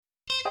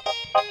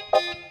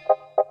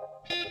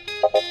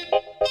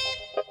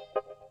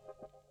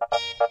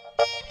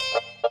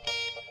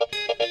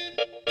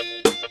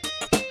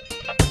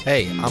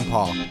Hey, I'm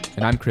Paul.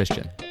 And I'm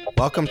Christian.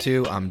 Welcome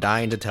to I'm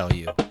Dying to Tell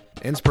You,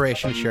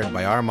 inspiration shared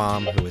by our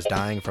mom who is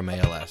dying from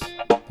ALS.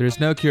 There is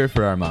no cure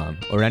for our mom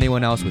or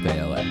anyone else with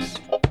ALS,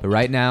 but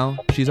right now,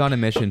 she's on a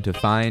mission to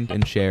find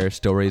and share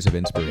stories of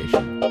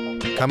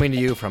inspiration. Coming to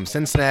you from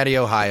Cincinnati,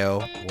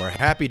 Ohio, we're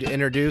happy to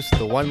introduce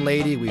the one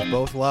lady we've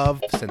both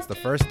loved since the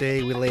first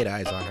day we laid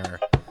eyes on her,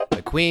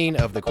 the queen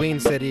of the Queen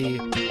City,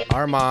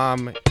 our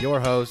mom, your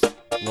host,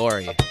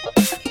 Lori.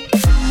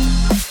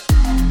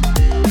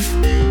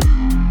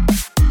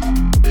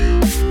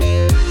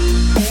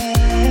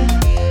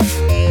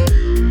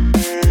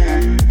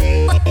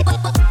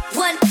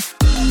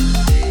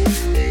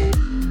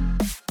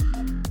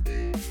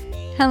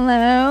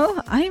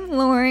 Hello, I'm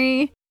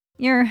Lori,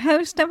 your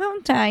host of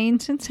I'm Dying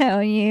to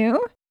Tell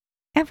You.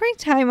 Every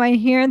time I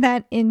hear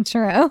that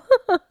intro,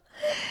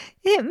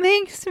 it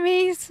makes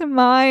me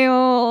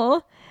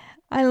smile.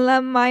 I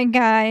love my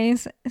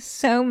guys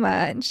so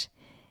much.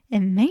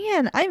 And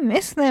man, I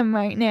miss them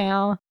right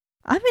now.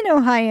 I'm in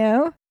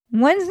Ohio,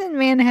 one's in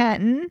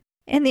Manhattan,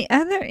 and the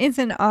other is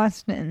in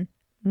Austin.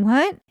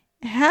 What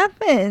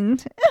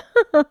happened?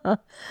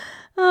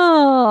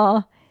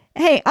 Oh,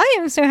 hey, I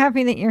am so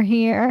happy that you're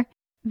here.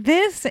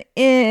 This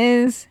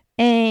is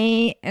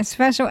a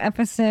special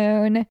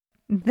episode.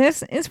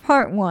 This is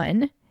part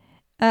one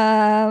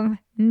of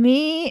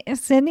me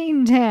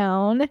sitting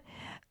down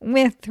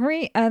with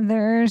three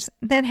others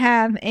that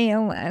have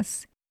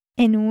ALS.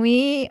 And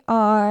we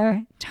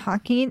are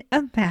talking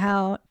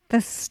about the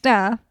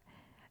stuff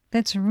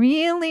that's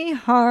really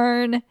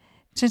hard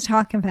to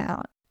talk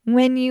about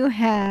when you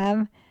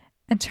have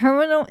a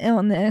terminal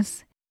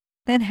illness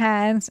that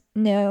has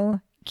no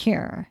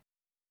cure.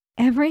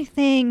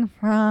 Everything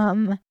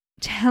from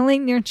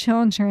telling your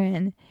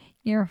children,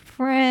 your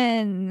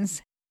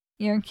friends,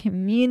 your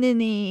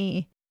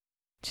community,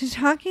 to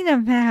talking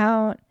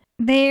about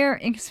their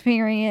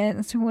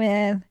experience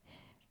with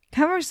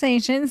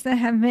conversations that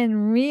have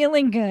been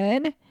really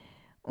good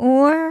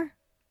or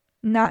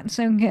not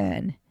so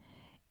good.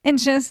 And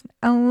just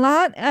a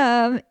lot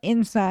of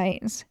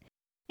insights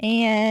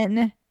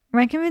and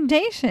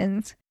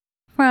recommendations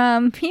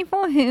from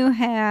people who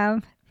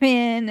have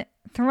been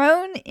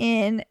thrown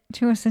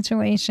into a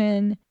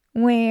situation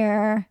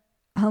where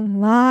a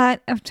lot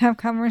of tough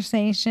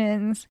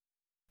conversations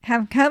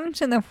have come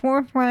to the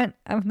forefront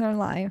of their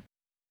life.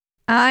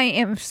 I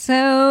am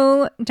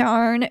so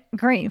darn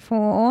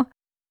grateful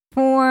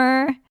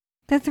for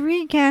the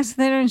three guests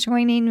that are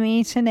joining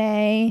me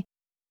today.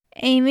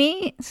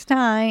 Amy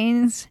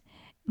Steins,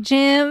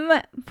 Jim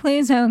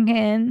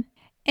Pluzogan,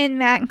 and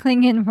Matt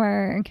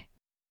Klingenberg.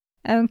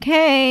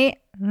 Okay,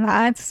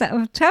 lots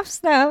of tough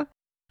stuff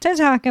to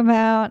talk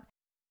about.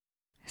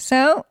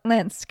 So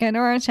let's go to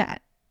our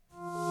chat.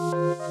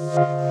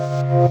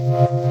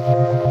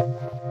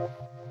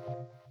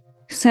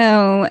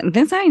 So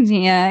this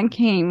idea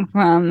came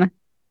from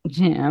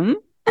Jim.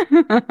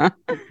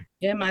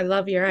 Jim, I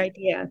love your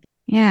idea.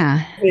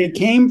 Yeah. It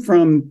came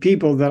from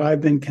people that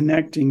I've been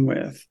connecting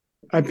with.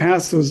 I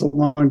passed those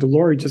along to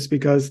Lori just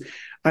because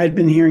I'd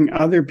been hearing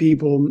other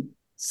people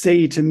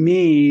say to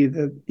me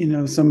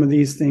that, some of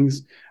these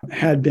things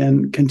had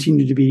been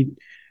continued to be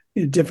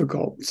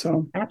difficult.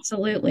 So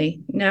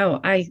absolutely. No,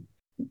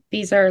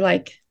 these are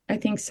I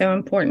think so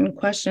important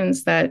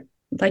questions that,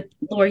 like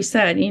Lori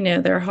said,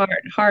 they're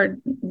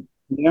hard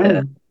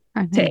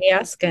to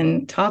ask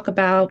and talk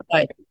about,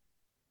 but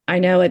I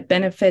know it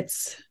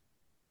benefits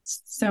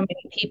so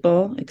many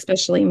people,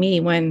 especially me.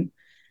 When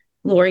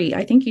Lori,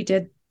 I think you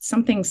did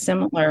something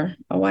similar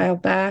a while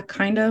back,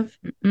 kind of,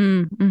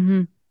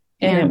 mm-hmm.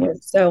 And it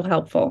was so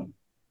helpful.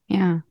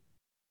 Yeah.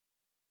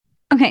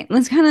 Okay,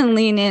 let's kind of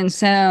lean in.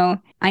 So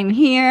I'm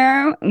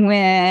here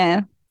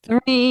with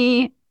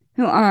three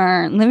who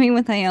are living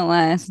with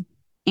ALS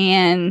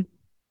and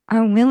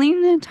are willing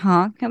to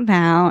talk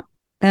about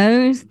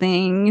those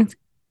things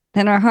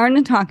that are hard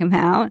to talk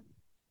about,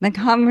 the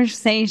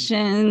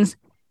conversations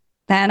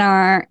that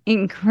are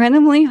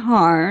incredibly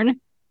hard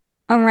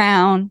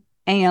around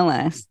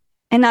ALS.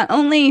 And not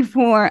only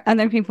for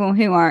other people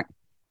who are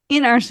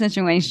in our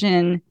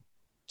situation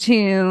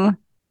to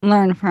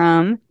learn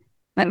from,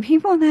 but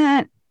people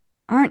that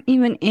aren't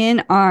even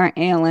in our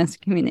ALS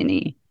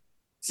community.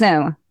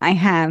 So I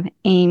have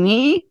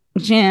Amy,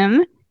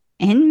 Jim,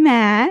 and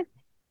Matt.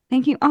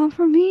 Thank you all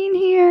for being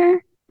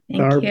here.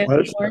 Thank you.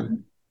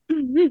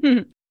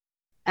 Pleasure.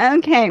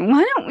 Okay,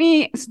 why don't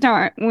we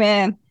start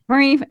with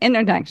brief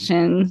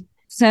introductions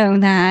so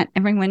that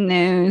everyone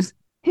knows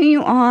who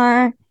you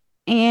are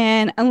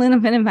and a little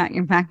bit about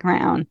your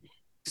background.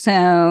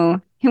 So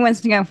who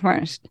wants to go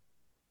first?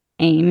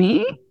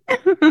 Amy?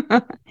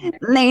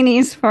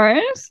 Ladies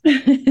first.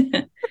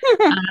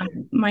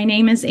 My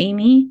name is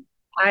Amy.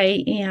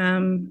 I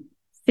am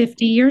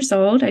 50 years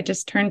old. I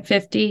just turned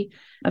 50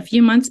 a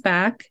few months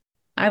back.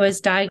 I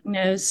was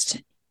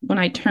diagnosed when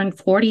I turned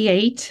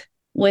 48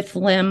 with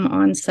limb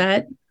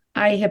onset.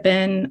 I have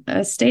been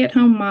a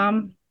stay-at-home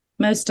mom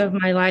most of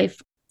my life,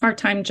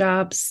 part-time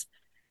jobs,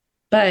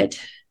 but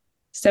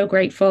so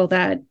grateful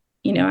that,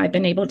 I've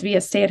been able to be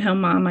a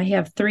stay-at-home mom. I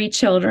have 3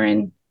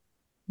 children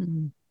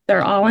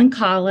They're all in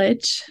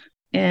college,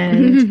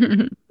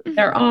 and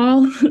they're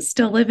all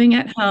still living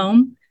at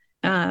home.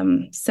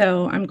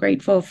 So I'm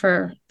grateful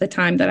for the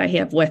time that I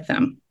have with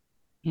them.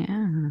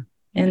 Yeah.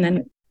 And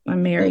then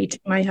I'm married to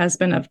my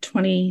husband of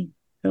 20,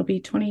 it'll be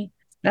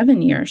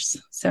 27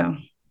 years. So,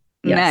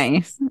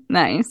 yes.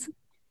 Nice.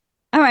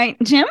 All right,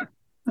 Jim?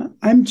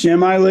 I'm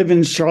Jim. I live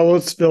in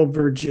Charlottesville,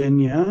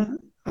 Virginia.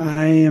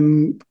 I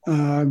am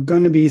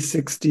going to be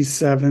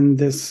 67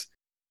 this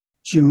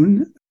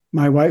June.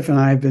 My wife and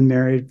I have been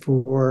married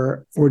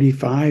for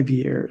 45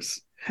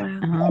 years. Wow.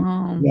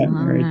 Oh, Got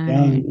married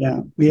young. Yeah.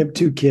 We have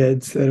 2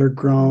 kids that are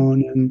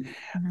grown and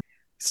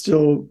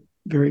still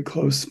very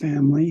close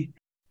family.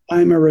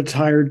 I'm a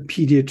retired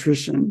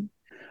pediatrician.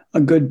 A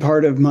good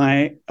part of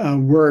my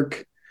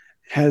work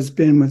has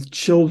been with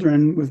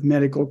children with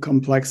medical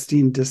complexity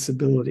and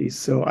disabilities.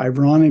 So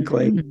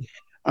ironically,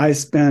 I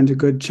spend a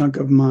good chunk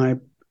of my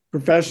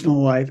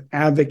professional life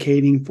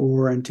advocating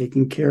for and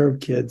taking care of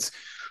kids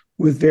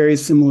with very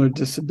similar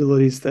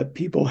disabilities that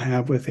people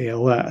have with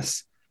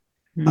ALS.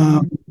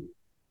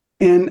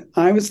 And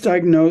I was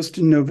diagnosed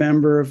in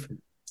November of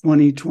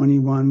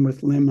 2021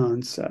 with limb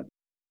onset.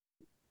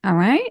 All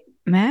right,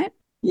 Matt?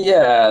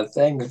 Yeah,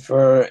 thanks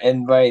for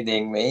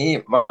inviting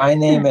me. My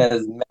name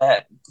is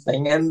Matt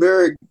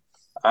Klingenberg.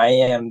 I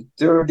am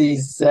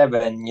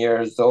 37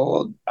 years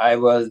old. I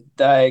was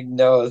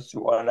diagnosed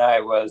when I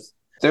was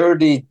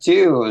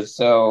 32,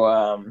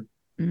 so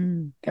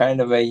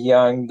kind of a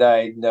young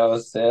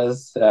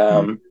diagnosis.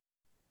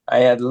 I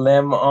had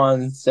limb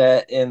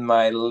onset in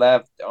my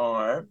left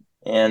arm.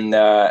 And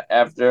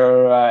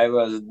after I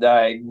was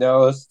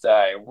diagnosed,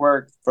 I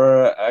worked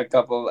for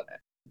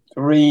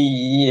 3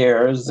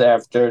 years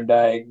after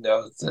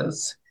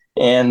diagnosis.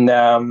 And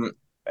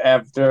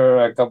after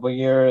a couple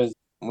years,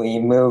 we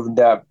moved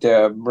up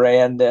to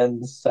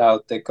Brandon,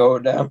 South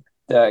Dakota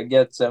to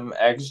get some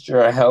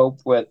extra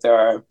help with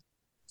our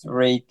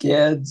 3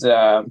 kids.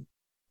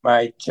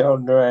 My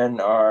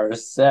children are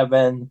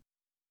 7,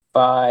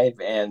 5,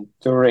 and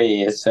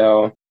 3.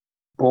 So,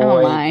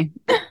 boy,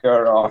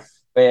 girl,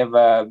 we have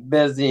a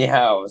busy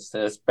house,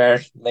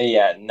 especially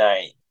at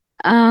night.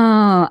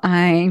 Oh,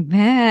 I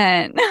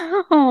bet.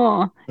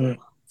 Oh.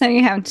 So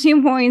you have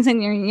 2 boys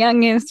and your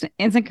youngest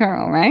is a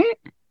girl, right?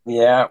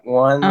 Yeah,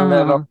 one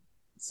little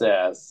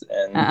princess.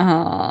 And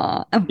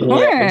of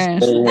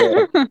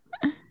course.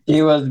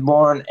 She was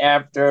born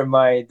after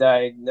my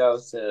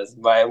diagnosis.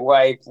 My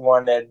wife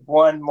wanted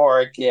one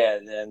more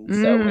kid, and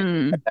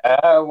so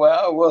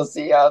we'll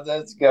see how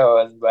this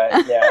goes.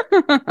 But yeah,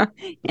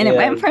 and it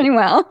went pretty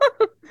well.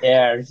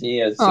 Yeah, she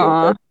is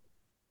super.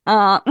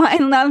 Well, I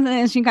love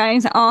this. You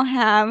guys all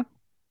have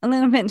a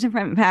little bit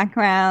different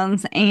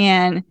backgrounds,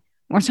 and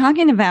we're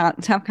talking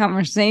about tough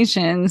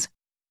conversations.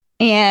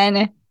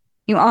 And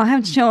you all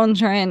have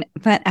children,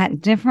 but at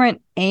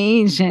different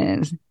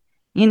ages,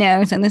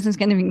 so this is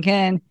going to be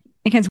good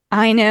because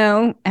I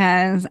know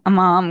as a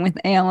mom with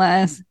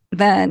ALS,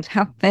 the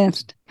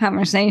toughest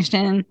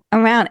conversation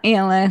around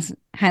ALS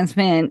has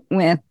been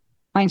with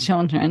my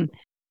children.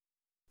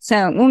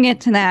 So we'll get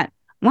to that.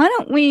 Why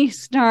don't we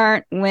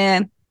start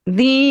with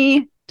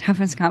the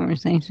toughest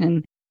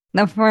conversation?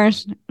 The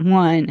first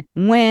one,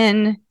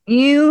 when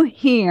you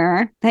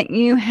hear that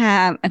you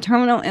have a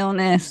terminal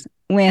illness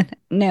with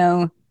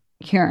no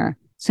cure.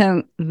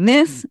 So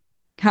this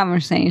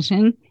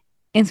conversation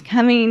is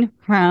coming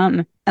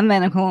from a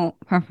medical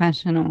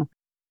professional.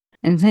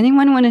 Does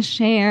anyone want to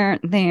share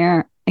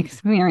their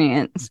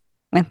experience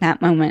with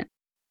that moment?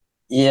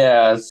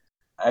 Yes,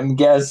 I'm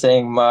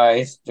guessing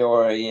my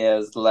story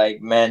is like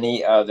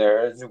many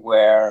others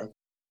where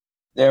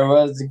there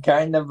was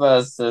kind of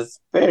a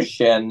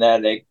suspicion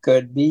that it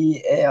could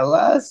be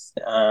ALS.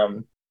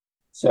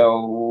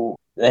 So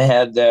they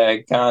had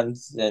the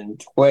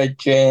constant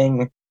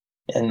twitching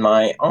in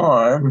my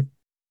arm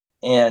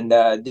and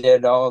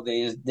did all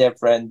these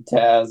different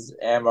tests,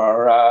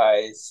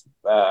 MRIs,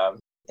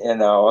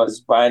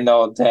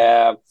 spinal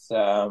taps,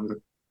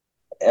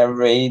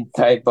 every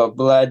type of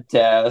blood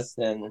test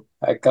and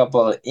a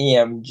couple of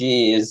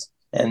EMGs.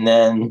 And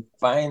then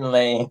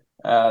finally,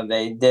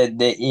 they did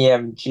the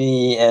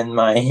EMG in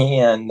my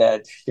hand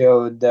that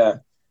showed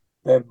the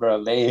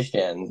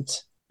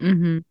fibrillations.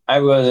 I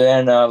was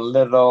in a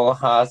little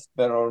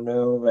hospital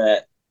room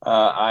at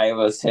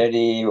Iowa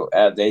City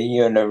at the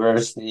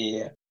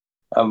University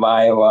of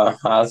Iowa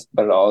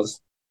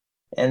Hospitals.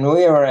 And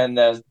we were in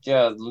this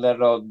just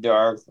little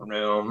dark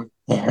room.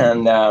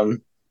 And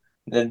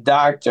the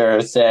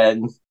doctor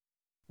said,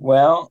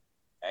 well,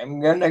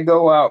 I'm going to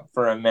go out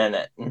for a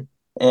minute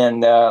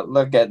and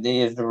look at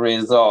these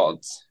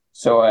results.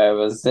 So I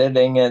was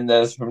sitting in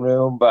this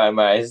room by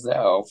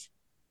myself,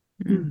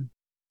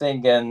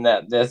 thinking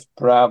that this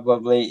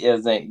probably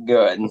isn't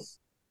good.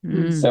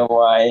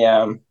 So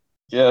I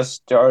just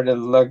started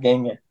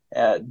looking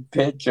at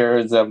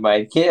pictures of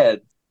my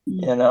kids,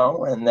 and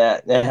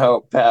that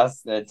helped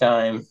pass the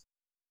time.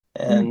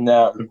 And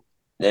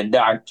the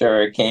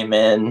doctor came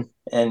in,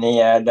 and he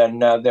had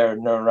another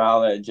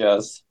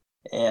neurologist,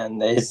 and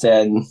they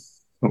said,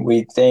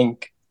 we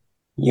think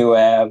you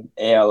have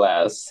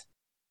ALS.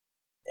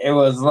 It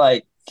was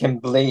like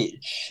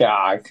complete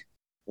shock.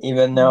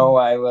 Even though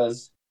I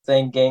was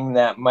thinking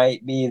that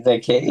might be the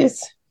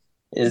case,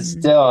 it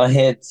still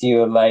hits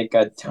you like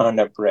a ton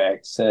of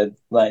bricks. It's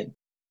like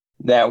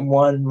that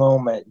one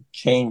moment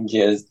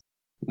changes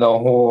the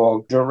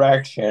whole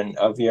direction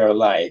of your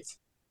life.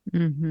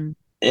 Mm-hmm.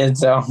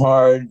 It's a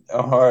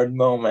hard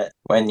moment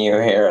when you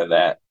hear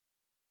that.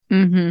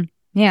 Mm-hmm.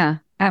 Yeah,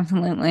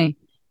 absolutely.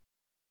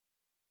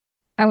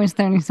 I was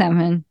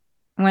 37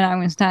 when I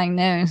was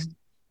diagnosed.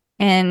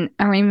 And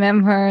I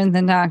remember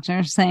the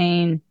doctor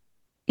saying,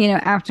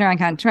 after I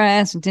got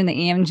dressed, did the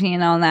EMG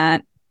and all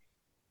that,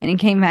 and he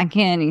came back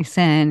in, he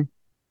said,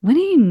 "What do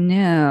you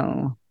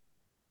know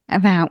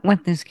about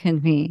what this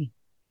could be?"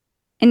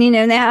 And,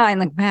 now I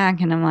look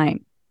back and I'm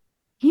like,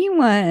 he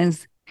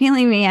was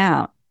feeling me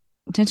out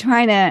to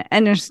try to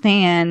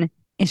understand,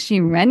 is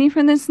she ready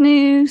for this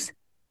news?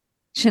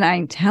 Should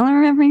I tell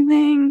her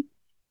everything?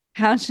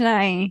 How should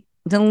I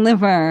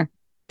deliver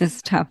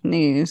this tough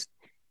news?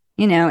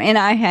 And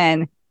I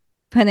had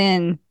put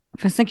in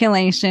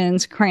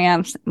fasciculations,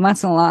 cramps,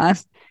 muscle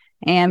loss,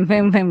 and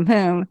boom, boom,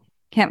 boom,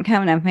 kept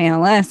coming up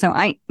ALS. So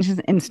I just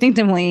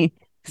instinctively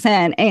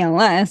said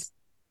ALS.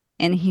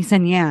 And he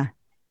said, "Yeah,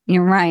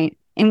 you're right."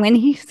 And when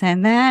he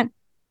said that,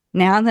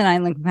 now that I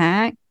look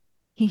back,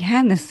 he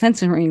had this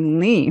sense of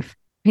relief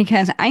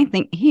because I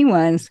think he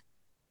was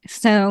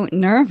so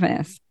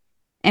nervous.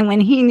 And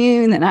when he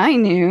knew that I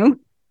knew,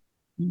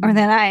 or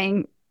that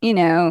I,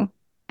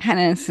 had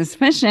a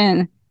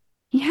suspicion,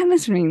 he had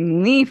this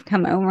relief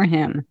come over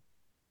him.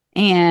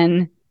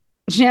 And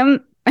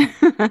Jim,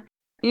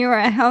 you were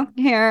a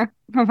healthcare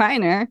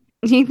provider.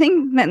 Do you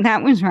think that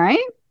that was right?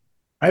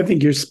 I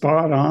think you're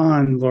spot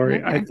on,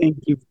 Lori. Okay. I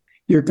think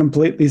you're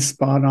completely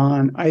spot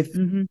on.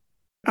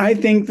 I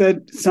think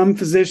that some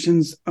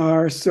physicians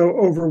are so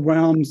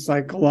overwhelmed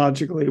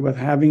psychologically with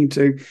having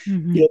to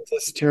get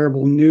this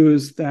terrible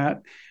news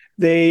that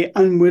they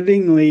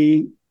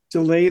unwittingly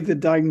delay the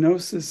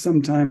diagnosis,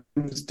 sometimes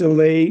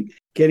delay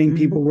getting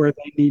people where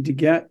they need to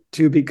get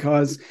to,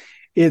 because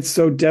it's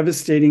so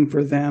devastating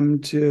for them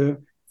to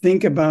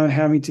think about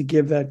having to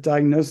give that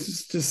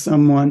diagnosis to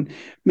someone,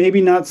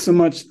 maybe not so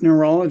much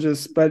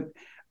neurologists, but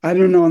I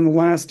don't know, in the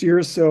last year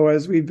or so,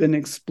 as we've been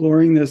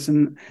exploring this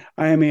in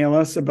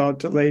IMALS about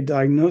delayed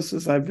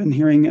diagnosis, I've been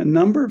hearing a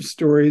number of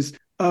stories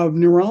of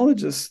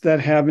neurologists that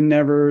have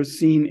never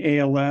seen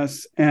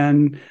ALS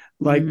and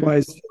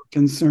likewise feel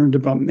concerned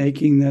about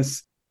making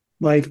this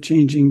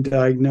life-changing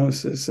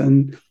diagnosis.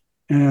 And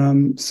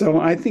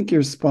so I think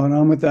you're spot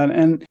on with that.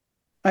 And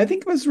I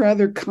think it was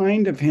rather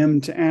kind of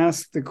him to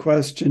ask the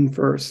question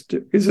first.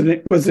 Was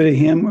it a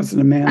him? Was it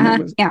a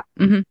man? Yeah.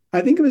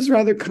 I think it was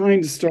rather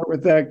kind to start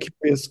with that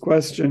curious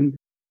question.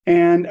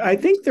 And I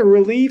think the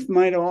relief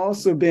might have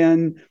also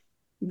been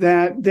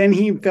that then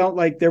he felt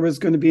like there was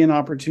going to be an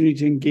opportunity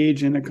to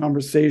engage in a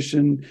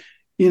conversation,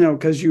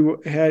 because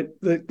you had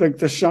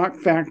the shock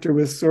factor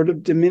was sort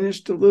of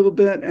diminished a little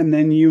bit. And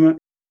then you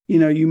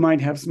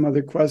might have some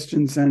other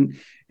questions and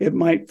it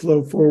might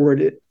flow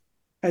forward.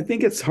 I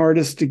think it's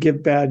hardest to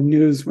give bad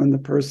news when the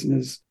person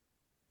is,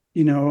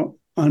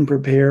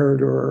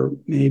 unprepared or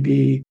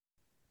maybe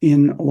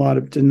in a lot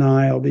of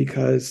denial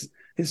because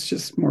it's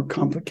just more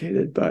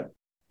complicated. But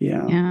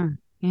yeah.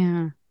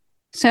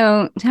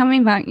 So tell me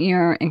about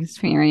your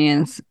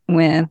experience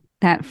with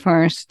that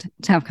first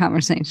tough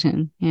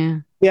conversation.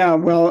 Yeah,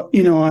 well,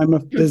 I'm a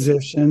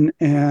physician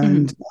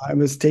and I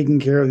was taking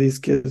care of these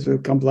kids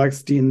with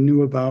complexity and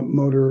knew about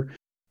motor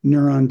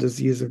neuron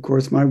disease. Of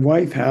course, my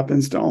wife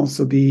happens to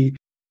also be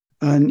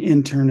an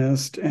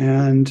internist,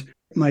 and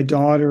my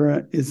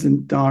daughter is a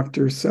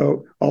doctor,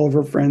 so all of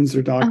her friends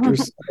are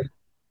doctors.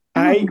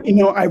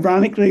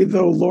 Ironically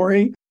though,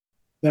 Lori,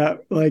 that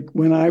like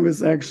when I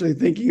was actually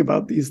thinking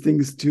about these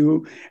things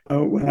too,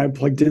 when I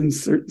plugged in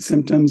certain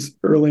symptoms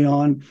early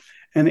on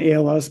and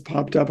ALS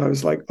popped up, I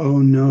was like, oh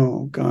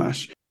no,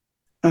 gosh.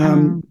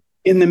 In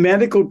the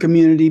medical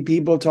community,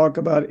 people talk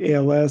about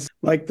ALS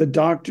like the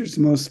doctor's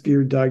most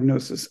feared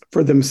diagnosis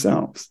for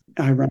themselves,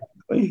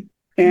 ironically.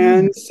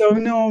 And so,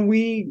 no,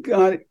 we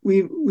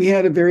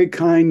had a very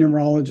kind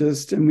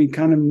neurologist and we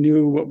kind of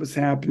knew what was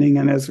happening.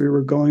 And as we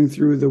were going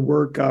through the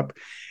workup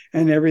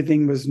and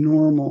everything was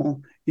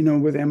normal,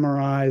 with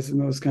MRIs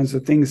and those kinds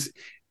of things,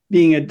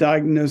 being a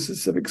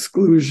diagnosis of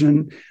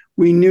exclusion,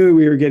 we knew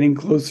we were getting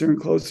closer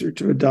and closer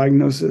to a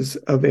diagnosis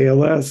of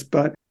ALS.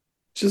 But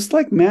just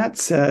like Matt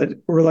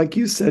said, or like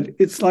you said,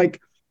 it's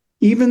like,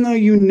 even though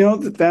you know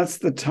that that's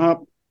the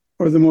top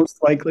or the most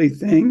likely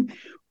thing,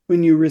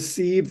 when you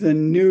receive the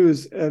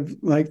news of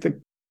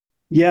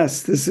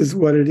yes, this is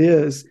what it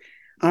is.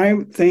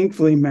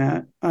 Thankfully,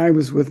 Matt, I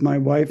was with my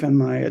wife and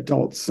my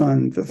adult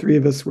son. The three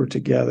of us were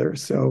together.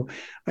 So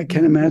I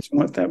can't imagine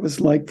what that was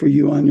like for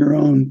you on your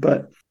own.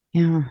 But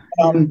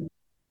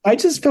I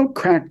just felt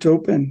cracked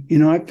open.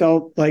 I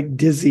felt like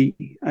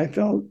dizzy. I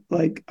felt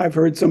like I've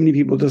heard so many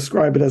people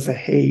describe it as a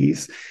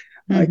haze,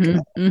 like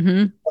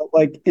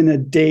in a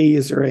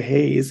daze or a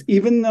haze,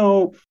 even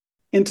though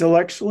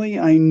intellectually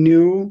I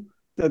knew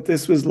that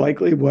this was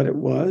likely what it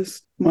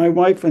was. My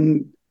wife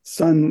and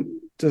son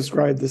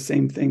described the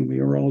same thing.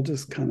 We were all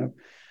just kind of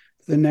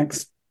the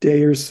next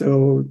day or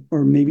so,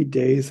 or maybe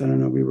days, I don't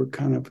know,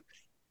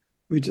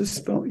 we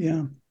just felt,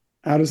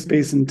 out of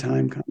space and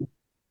time kind of.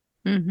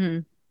 Mm-hmm.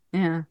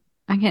 Yeah,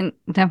 I can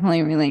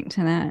definitely relate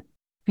to that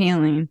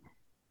feeling.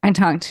 I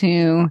talked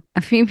to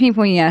a few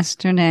people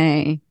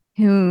yesterday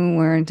who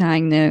were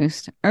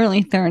diagnosed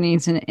early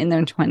 30s and in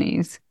their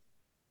 20s.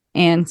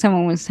 And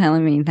someone was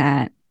telling me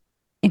that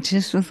it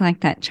just was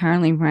like that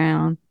Charlie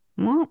Brown,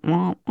 wah,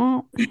 wah,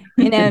 wah.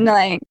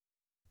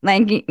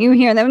 Like you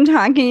hear them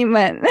talking,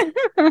 but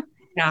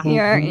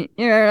Yeah.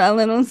 you're a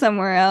little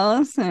somewhere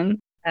else. And,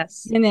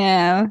 Yes.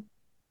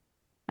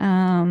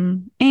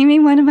 Amy,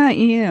 what about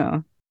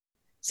you?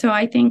 So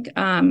I think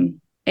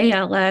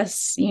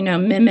ALS,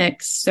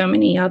 mimics so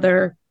many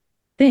other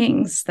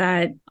things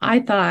that I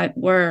thought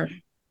were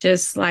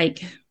just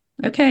like,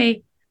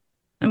 okay,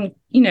 I'm,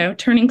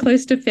 turning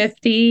close to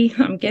 50.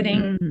 I'm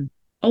getting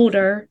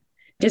older.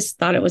 Just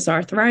thought it was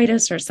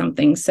arthritis or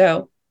something.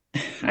 So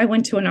I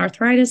went to an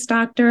arthritis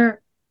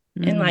doctor.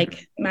 And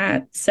like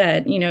Matt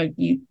said,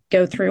 you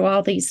go through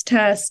all these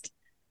tests,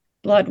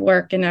 blood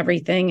work and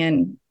everything,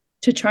 and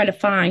to try to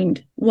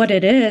find what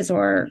it is.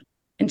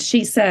 And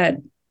she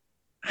said,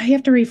 I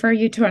have to refer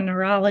you to a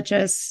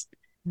neurologist.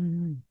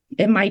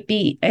 It might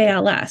be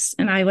ALS.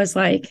 And I was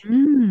like,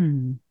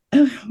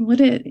 oh,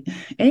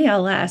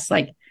 ALS?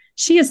 Like,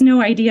 she has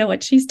no idea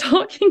what she's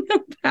talking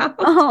about.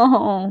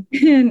 Oh.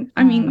 And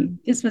I mean,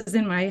 this was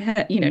in my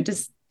head,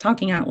 just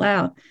talking out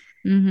loud.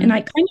 And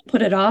I kind of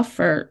put it off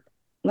for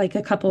like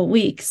a couple of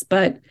weeks,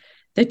 but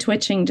the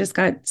twitching just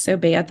got so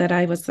bad that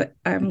I was like,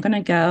 I'm going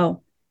to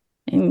go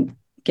and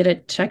get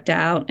it checked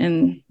out.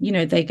 And,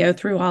 they go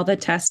through all the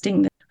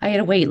testing. I had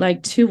to wait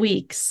like 2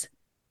 weeks,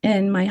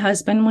 and my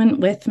husband went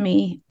with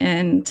me,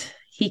 and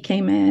he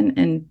came in,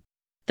 and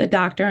the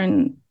doctor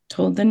and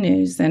told the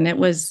news. And it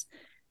was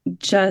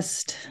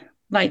just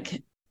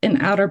like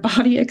an outer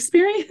body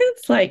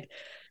experience. Like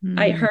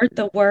I heard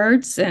the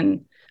words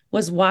and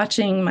was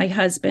watching my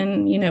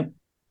husband,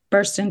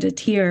 burst into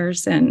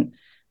tears.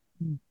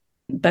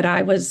 But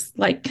I was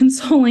like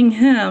consoling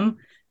him.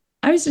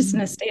 I was just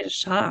in a state of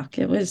shock.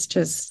 It was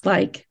just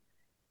like,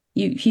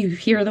 you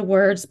hear the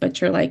words, but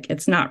you're like,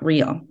 it's not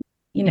real.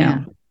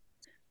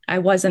 I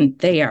wasn't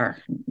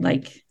there,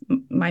 like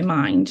my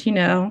mind,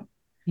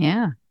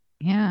 Yeah.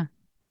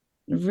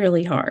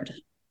 really hard.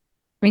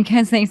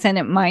 Because they said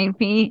it might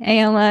be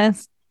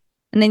ALS.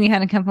 And then you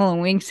had a couple of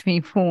weeks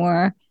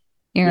before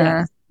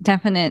your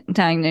definite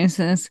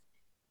diagnosis.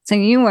 So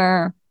you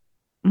were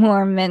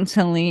more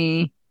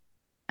mentally,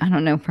 I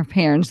don't know,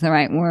 prepared is the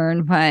right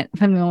word, but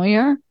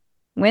familiar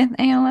with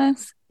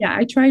ALS? Yeah,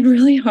 I tried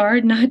really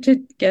hard not to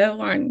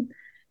go on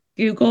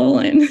Google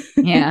and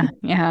yeah.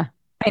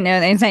 I know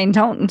they say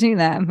don't do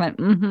that, but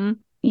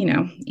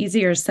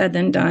easier said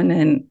than done.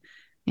 And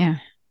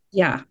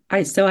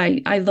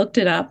I looked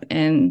it up,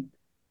 and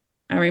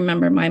I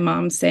remember my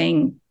mom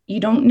saying, you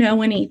don't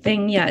know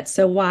anything yet,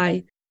 so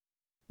why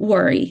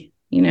worry?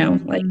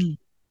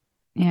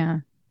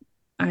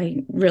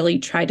 I really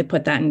tried to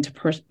put that into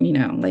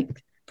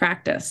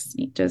practice.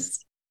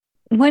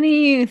 What do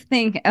you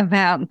think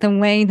about the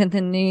way that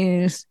the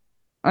news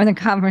or the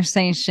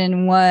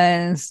conversation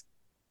was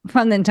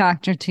from the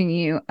doctor to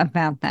you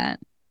about that?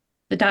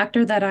 The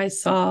doctor that I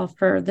saw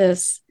for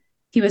this,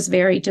 he was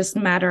very just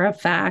matter of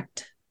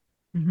fact.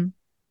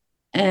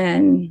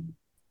 And,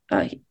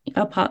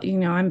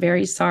 I'm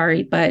very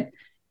sorry, but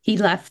he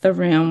left the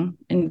room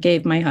and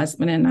gave my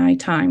husband and I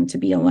time to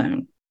be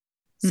alone.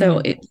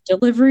 So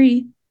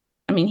delivery,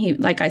 I mean, he,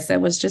 like I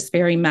said, was just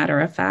very matter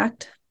of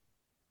fact.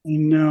 I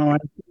know, I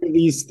hear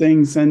these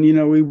things, and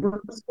we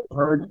work so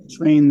hard to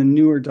train the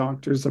newer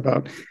doctors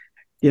about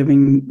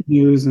giving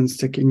news and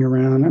sticking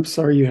around. I'm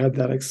sorry you had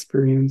that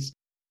experience.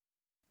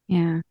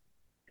 Yeah.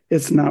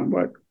 It's not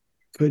what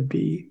could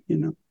be,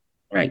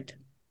 Right.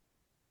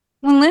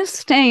 Well, let's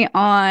stay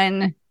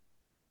on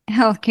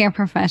healthcare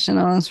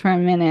professionals for a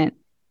minute.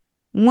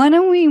 What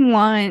do we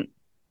want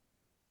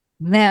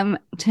them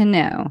to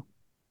know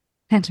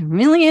that's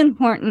really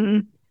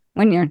important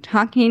when you're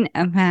talking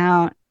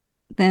about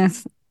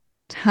this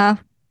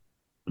tough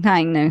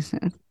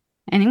diagnosis?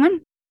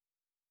 Anyone?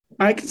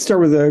 I can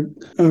start with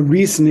a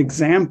recent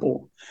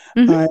example.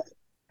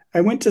 I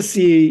went to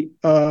see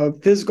a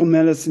physical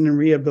medicine and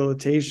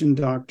rehabilitation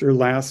doctor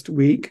last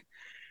week,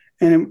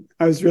 and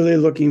I was really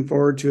looking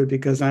forward to it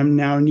because I'm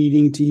now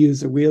needing to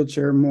use a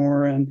wheelchair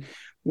more and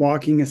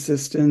walking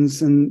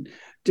assistance and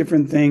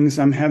different things.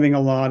 I'm having a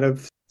lot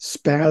of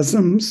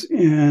spasms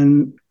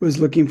and was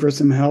looking for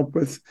some help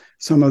with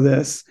some of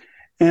this.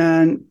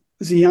 And it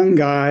was a young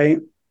guy,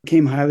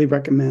 came highly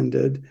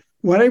recommended.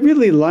 What I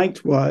really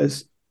liked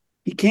was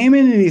he came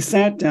in and he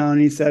sat down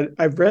and he said,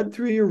 I've read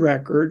through your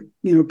record,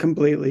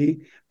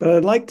 completely, but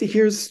I'd like to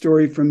hear a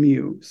story from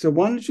you. So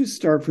why don't you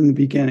start from the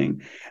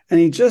beginning? And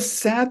he just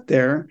sat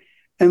there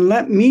and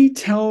let me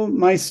tell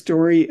my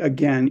story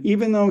again,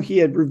 even though he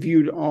had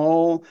reviewed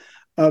all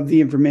of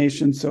the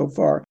information so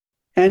far.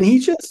 And he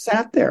just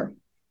sat there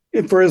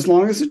for as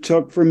long as it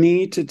took for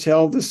me to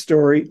tell the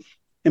story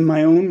in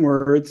my own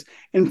words.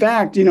 In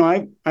fact,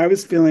 I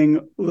was feeling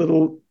a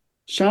little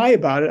shy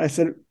about it. I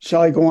said,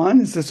 shall I go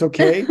on? Is this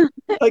okay?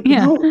 Like,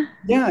 Yeah.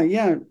 no,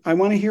 yeah, I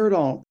want to hear it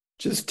all.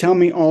 Just tell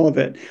me all of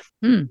it.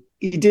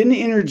 He didn't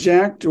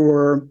interject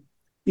or,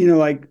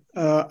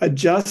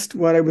 adjust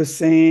what I was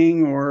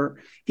saying, or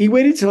he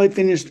waited till I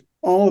finished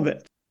all of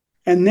it.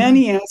 And then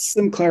he asked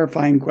some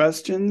clarifying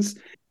questions.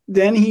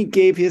 Then he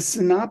gave his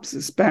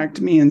synopsis back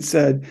to me and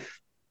said,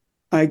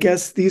 I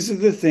guess these are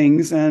the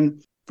things.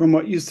 And from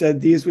what you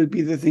said, these would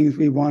be the things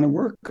we want to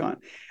work on.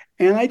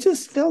 And I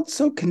just felt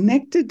so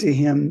connected to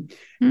him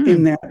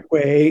in that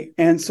way,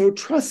 and so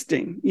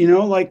trusting, he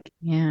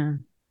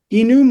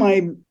knew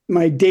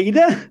my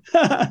data,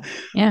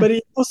 but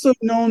he also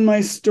known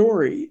my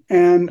story.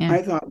 And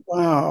I thought,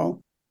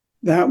 wow,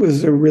 that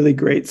was a really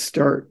great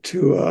start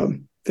to a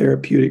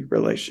therapeutic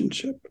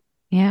relationship.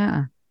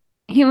 Yeah.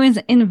 He was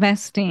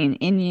investing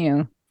in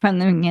you from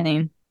the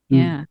beginning.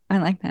 Yeah, I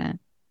like that.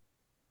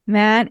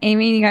 Matt,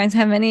 Amy, you guys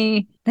have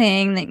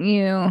anything that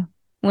you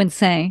would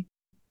say?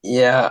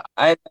 Yeah,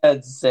 I've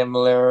had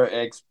similar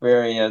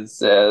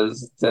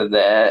experiences to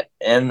that.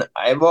 And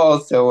I've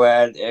also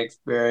had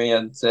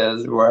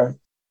experiences where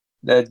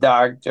the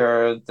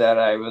doctor that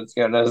I was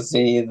going to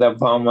see, the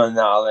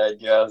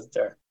pulmonologist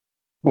or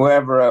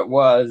whoever it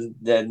was,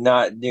 did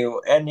not do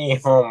any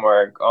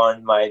homework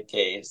on my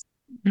case.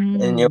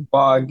 And you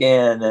walk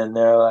in and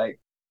they're like,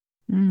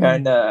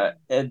 kind of,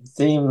 it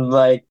seems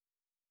like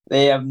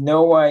they have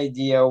no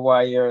idea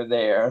why you're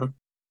there.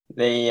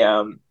 They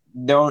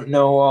don't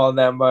know all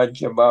that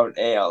much about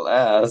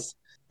ALS,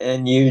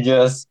 and you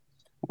just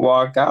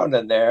walk out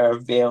of there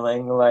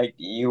feeling like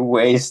you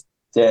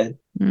wasted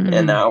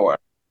an hour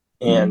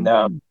and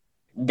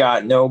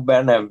got no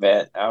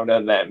benefit out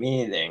of that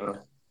meeting.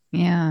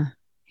 Yeah.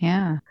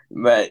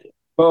 But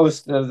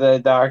most of the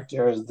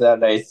doctors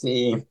that I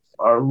see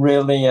are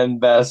really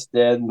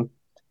invested.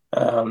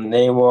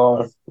 They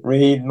will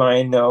read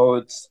my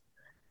notes,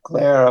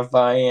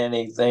 clarify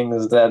any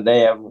things that they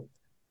have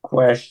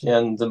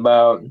questions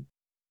about,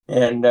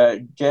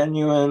 and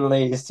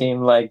genuinely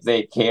seem like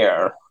they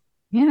care.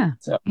 Yeah.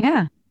 So.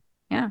 Yeah.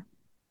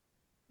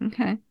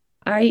 Okay.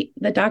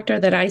 The doctor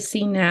that I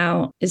see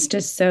now is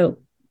just so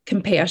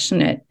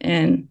compassionate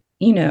and,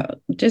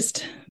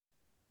 just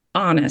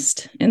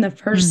honest. And the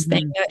first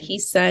thing that he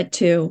said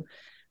to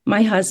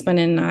my husband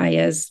and I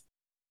is,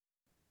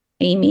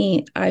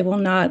 Amy, I will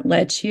not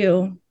let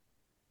you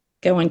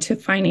go into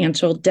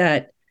financial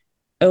debt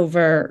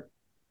over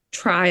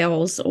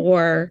trials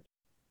or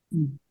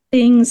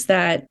things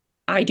that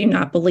I do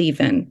not believe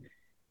in.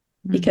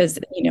 Because,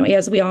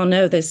 as we all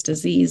know, this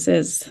disease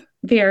is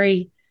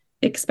very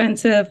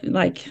expensive.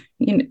 Like,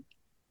 a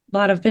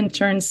lot of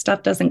insurance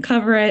stuff doesn't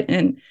cover it.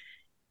 And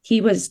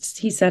he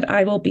said,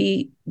 I will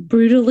be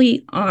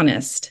brutally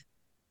honest.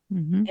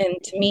 And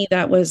to me,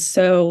 that was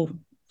so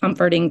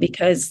comforting,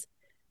 because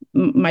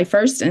my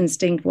first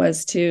instinct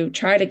was to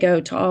try to go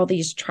to all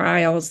these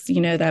trials,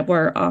 that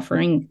were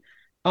offering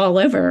all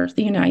over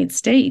the United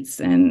States.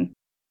 And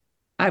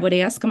I would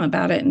ask him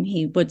about it and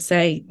he would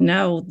say,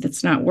 no,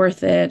 that's not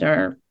worth it,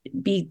 or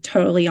be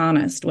totally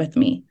honest with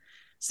me.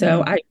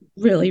 So I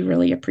really,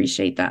 really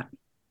appreciate that.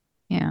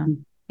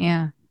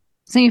 Yeah.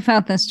 So you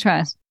felt this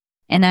trust.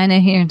 And I know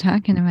who you're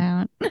talking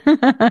about.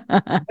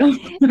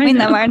 We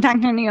love our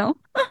Dr. Neil.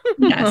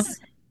 Yes,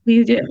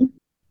 we do.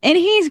 And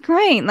he's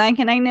great. And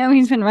I know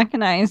he's been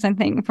recognized, I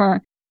think,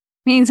 for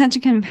being such a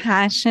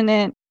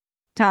compassionate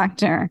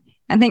doctor.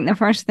 I think the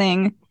first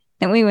thing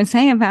that we would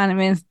say about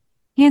him is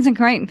he has a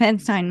great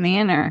bedside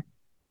manner.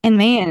 And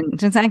man,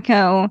 does that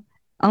go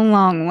a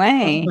long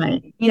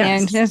way?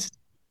 Just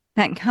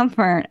that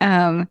comfort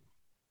of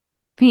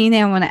being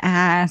able to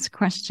ask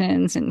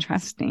questions and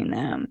trusting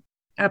them.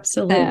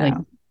 Absolutely.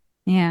 So,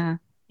 yeah.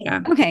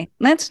 Okay,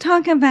 let's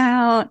talk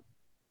about,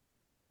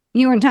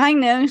 you were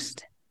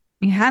diagnosed,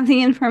 you have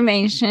the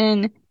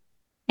information,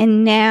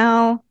 and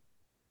now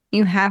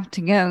you have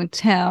to go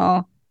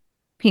tell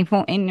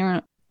people in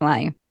your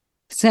life.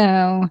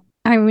 So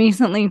I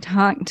recently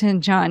talked to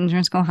John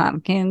Driscoll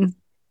Hopkins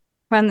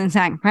from the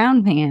Zach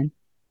Brown Band,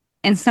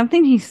 and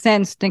something he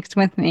said sticks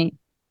with me.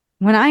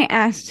 When I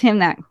asked him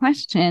that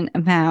question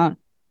about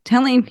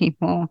telling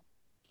people,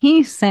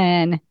 he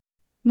said,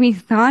 we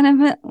thought of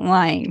it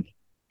like,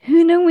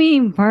 who do we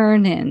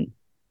burden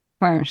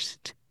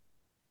first?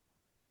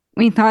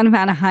 We thought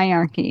about a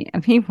hierarchy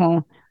of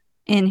people,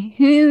 and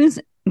whose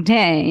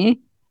day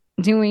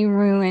do we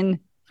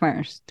ruin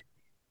first?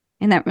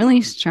 And that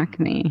really struck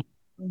me.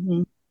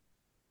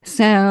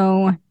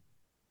 So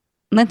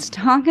let's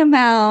talk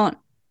about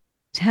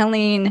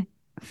telling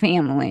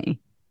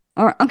family.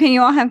 Okay,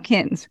 you all have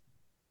kids.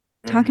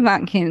 Talk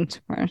about kids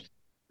first.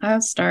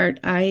 I'll start.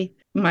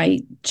 My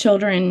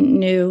children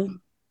knew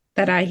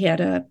that I had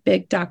a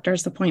big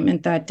doctor's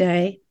appointment that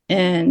day.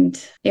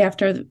 And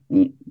after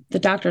the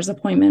doctor's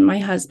appointment, my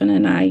husband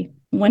and I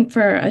went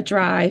for a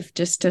drive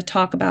just to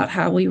talk about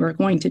how we were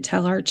going to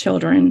tell our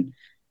children.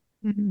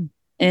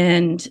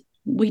 And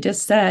we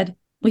just said,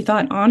 we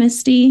thought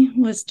honesty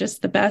was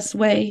just the best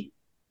way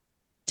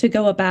to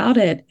go about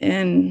it.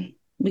 And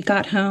we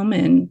got home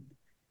and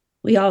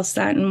we all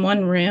sat in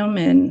one room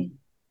and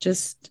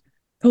just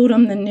told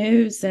him the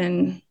news.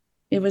 And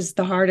it was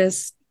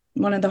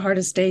one of the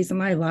hardest days of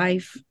my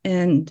life.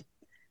 And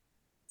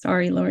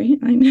sorry, Lori.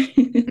 I know.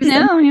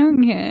 No, you're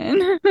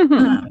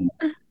good.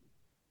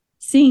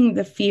 Seeing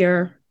the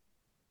fear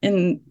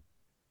in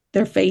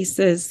their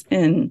faces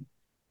and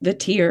the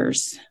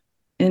tears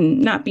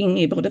and not being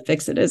able to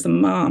fix it as a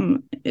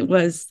mom, it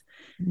was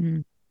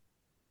and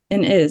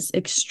is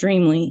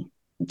extremely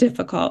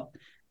difficult.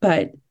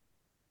 But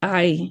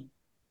I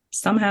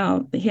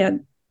somehow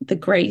had the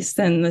grace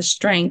and the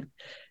strength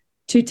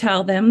to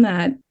tell them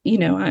that,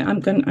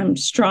 I'm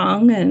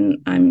strong and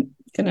I'm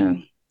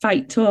gonna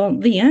fight till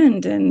the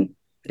end. And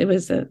it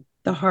was the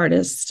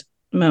hardest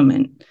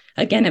moment.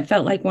 Again, it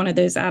felt like one of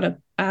those out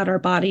our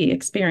body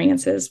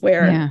experiences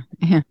where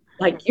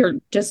like you're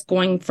just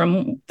going for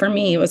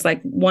me, it was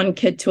like one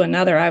kid to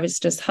another. I was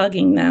just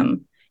hugging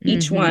them,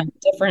 each one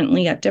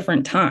differently at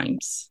different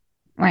times.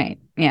 Right.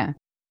 Yeah.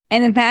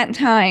 And at that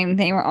time,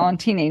 they were all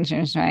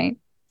teenagers, right?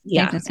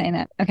 Yeah. You have to say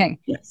that. Okay.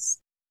 Yes.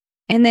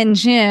 And then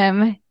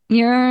Jim,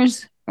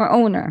 yours were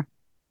older,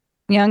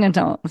 young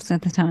adults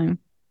at the time.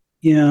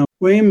 Yeah.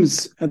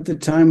 Williams at the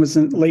time was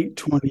in late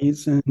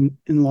 20s and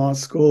in law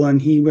school,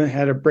 and he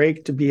had a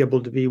break to be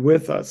able to be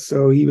with us.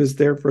 So he was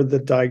there for the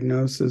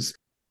diagnosis.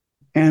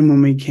 And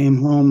when we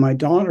came home, my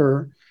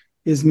daughter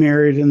is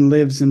married and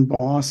lives in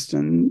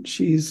Boston.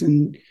 She's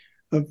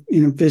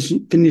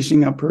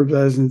finishing up her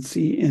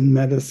residency in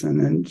medicine,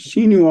 and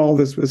she knew all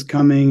this was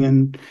coming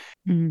and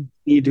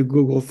need to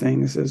Google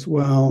things as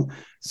well.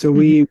 So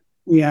we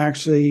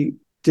actually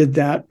did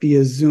that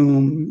via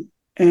Zoom,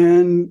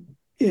 and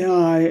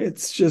yeah,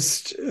 it's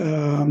just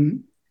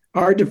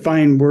hard to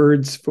find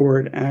words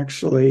for it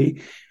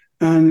actually.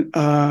 And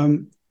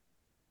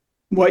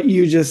what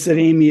you just said,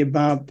 Amy,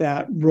 about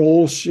that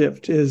role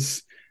shift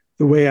is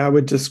the way I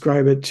would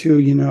describe it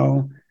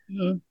too.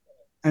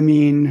 I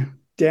mean,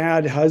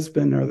 dad,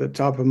 husband are the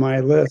top of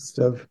my list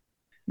of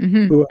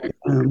who I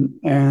am.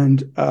 And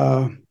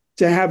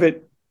to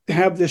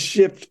have the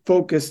shift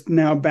focused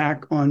now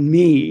back on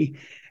me,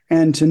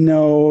 and to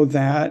know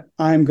that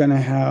I'm going to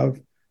have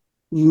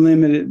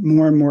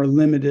more and more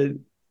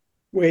limited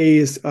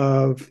ways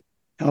of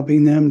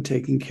helping them,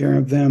 taking care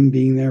of them,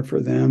 being there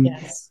for them.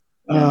 Yes.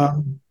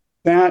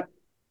 That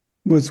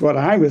was what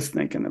I was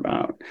thinking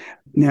about.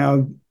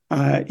 Now,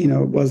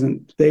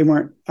 they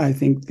weren't, I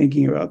think,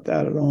 thinking about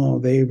that at all.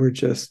 They were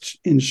just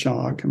in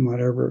shock and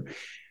whatever.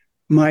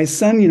 My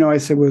son, I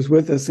said, was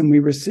with us, and we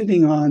were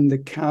sitting on the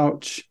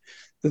couch,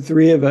 the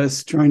three of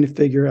us, trying to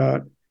figure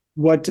out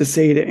what to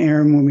say to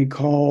Aaron when we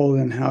called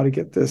and how to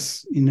get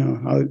this,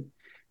 how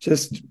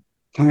just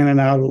plan it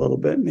out a little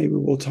bit. Maybe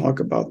we'll talk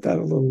about that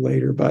a little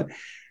later. But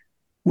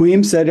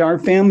William said, our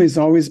family's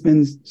always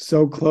been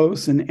so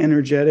close and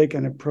energetic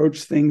and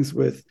approached things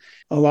with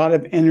a lot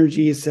of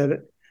energy. He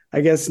said,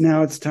 I guess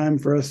now it's time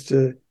for us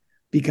to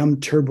become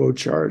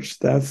turbocharged.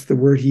 That's the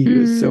word he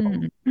used. So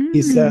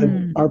he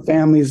said, our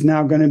family is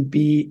now going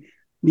to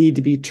need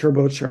to be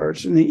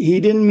turbocharged. And he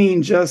didn't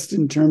mean just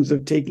in terms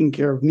of taking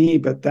care of me,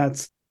 but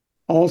that's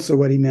also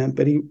what he meant.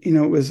 But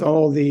it was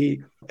all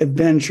the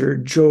adventure,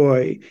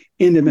 joy,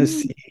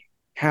 intimacy,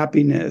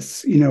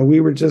 happiness.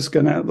 We were just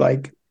going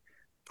to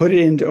put it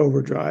into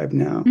overdrive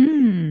now.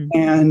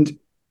 And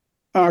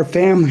our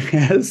family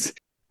has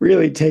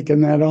really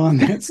taken that on.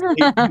 That's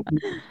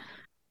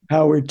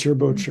how we're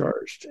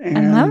turbocharged. And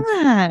I love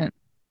that.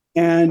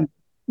 And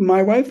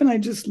my wife and I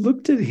just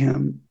looked at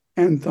him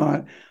and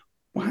thought,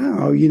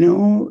 wow,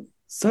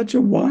 such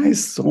a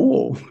wise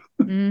soul.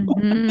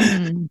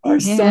 Our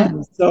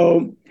son.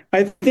 So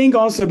I think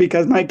also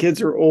because my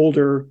kids are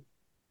older,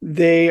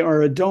 they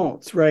are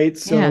adults, right?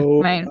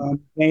 So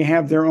they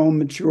have their own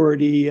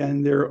maturity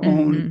and their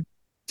own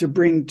to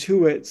bring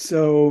to it.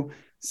 So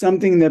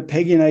something that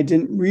Peggy and I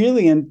didn't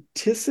really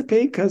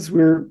anticipate, because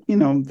we're,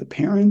 the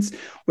parents,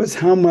 was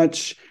how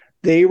much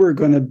they were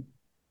going to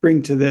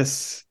bring to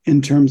this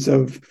in terms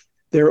of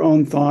their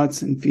own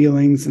thoughts and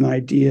feelings and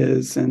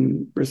ideas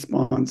and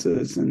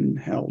responses and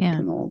help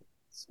and all.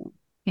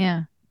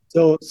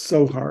 So,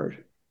 so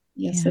hard.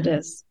 Yes, it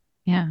is.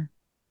 Yeah.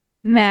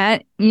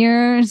 Matt,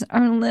 yours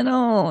are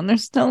little. They're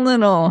still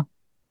little.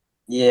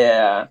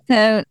 Yeah.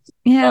 So,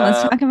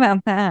 let's talk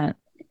about that.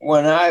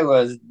 When I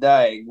was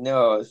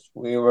diagnosed,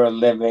 we were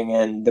living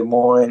in Des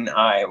Moines,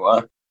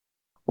 Iowa,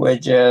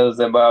 which is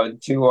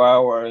about 2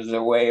 hours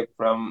away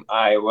from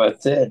Iowa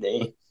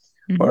City,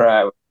 where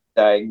I was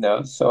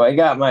diagnosed. So I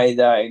got my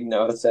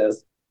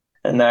diagnosis,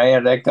 and I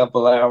had a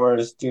couple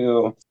hours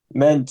to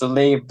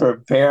mentally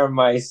prepare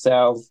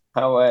myself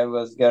how I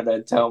was going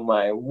to tell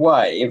my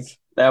wife.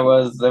 That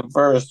was the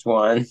first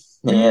one,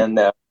 and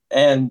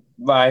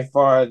by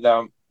far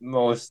the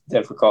most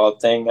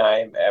difficult thing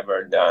I've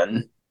ever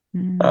done.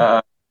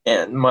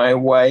 And my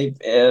wife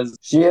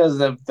she is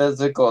a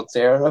physical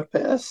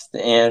therapist,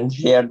 and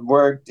she had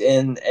worked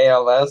in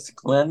ALS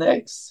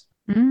clinics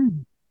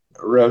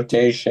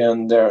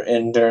rotations or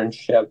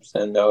internships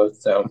and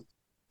those. So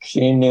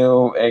she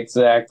knew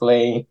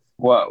exactly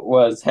what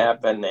was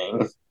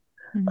happening,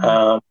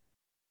 or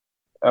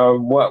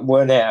what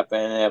would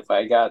happen if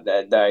I got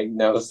that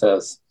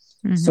diagnosis.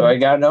 So I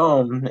got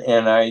home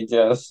and I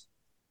just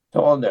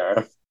told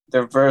her.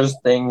 The first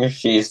thing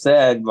she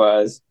said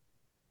was,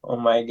 "Oh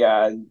my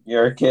God,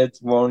 your kids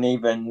won't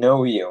even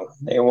know you.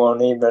 They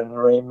won't even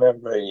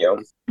remember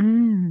you."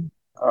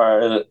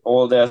 Our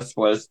oldest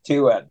was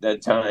 2 at the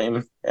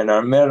time, and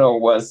our middle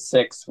was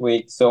 6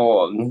 weeks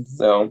old.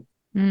 So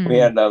we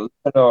had a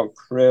little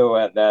crew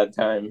at that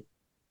time.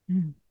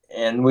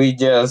 And we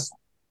just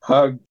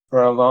hugged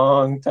for a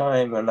long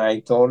time. And I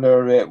told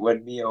her it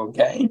would be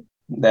okay,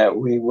 that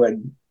we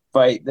would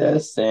fight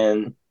this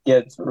and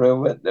get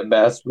through it the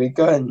best we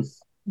could.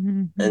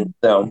 And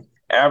so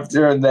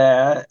after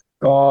that,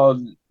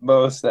 called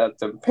both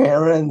sets of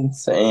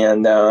parents,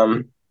 and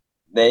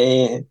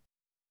they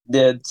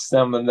did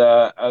some of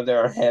the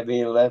other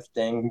heavy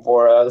lifting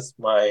for us.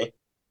 My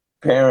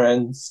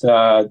parents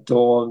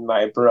told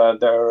my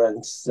brother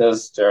and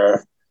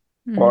sister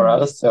for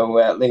us, so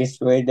at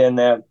least we didn't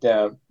have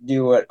to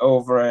do it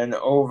over and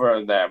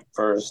over that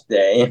first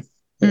day.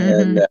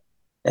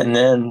 And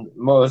then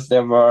most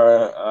of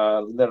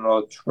our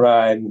little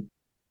tribe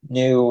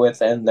knew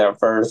within the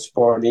first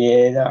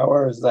 48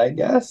 hours, I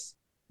guess.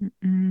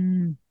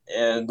 And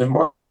as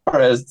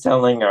far as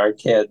telling our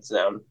kids,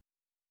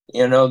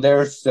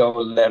 they're so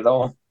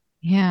little.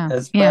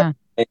 Especially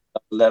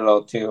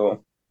little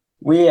too.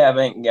 We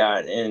haven't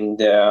got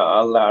into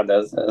a lot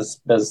of the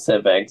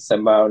specifics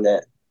about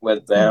it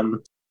with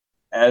them.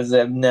 As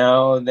of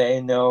now,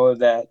 they know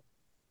that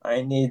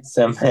I need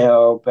some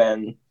help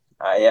and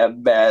I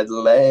have bad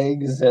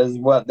legs, is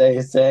what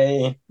they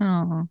say.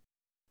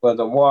 With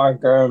a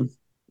walker,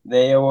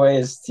 they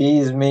always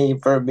tease me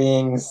for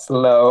being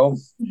slow.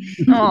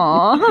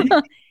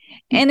 Aw.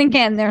 And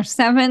again, they're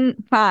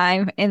 7,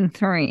 5, and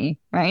 3,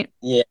 right?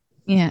 Yeah.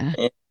 Yeah.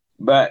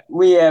 But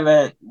we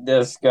haven't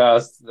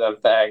discussed the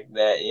fact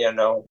that,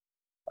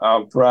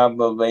 I'll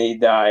probably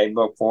die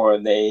before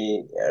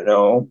they,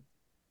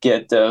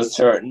 get to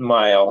certain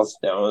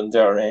milestones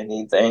or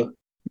anything.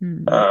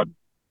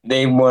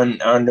 They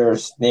wouldn't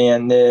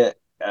understand it,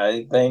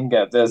 I think,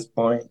 at this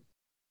point.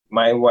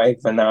 My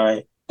wife and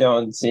I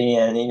don't see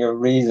any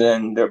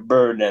reason to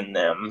burden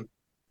them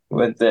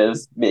with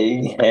this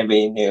big,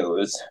 heavy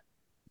news.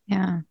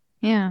 Yeah.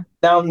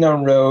 Down the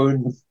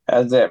road,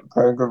 as it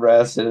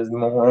progresses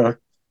more,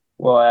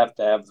 we'll have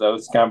to have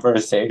those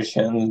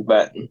conversations.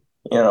 But,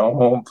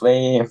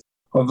 hopefully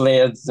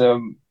it's a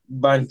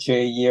bunch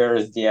of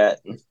years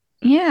yet.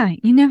 Yeah,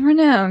 you never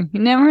know. You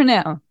never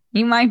know.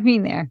 You might be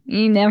there.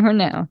 You never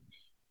know.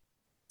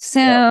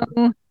 So,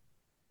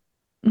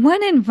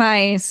 what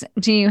advice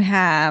do you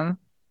have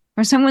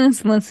for someone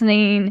that's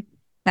listening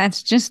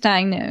that's just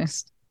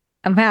diagnosed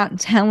about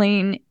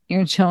telling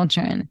your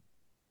children?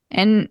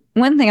 And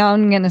one thing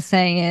I'm going to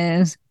say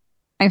is,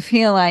 I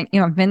feel like,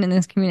 I've been in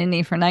this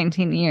community for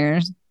 19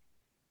 years,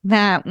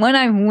 that what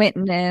I've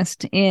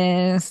witnessed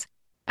is,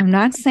 I'm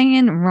not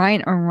saying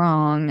right or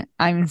wrong.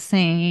 I'm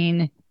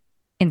saying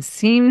it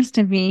seems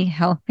to be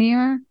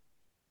healthier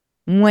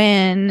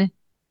when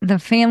the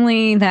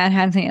family that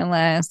has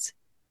ALS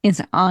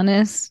is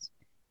honest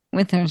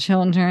with their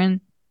children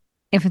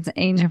if it's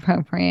age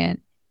appropriate.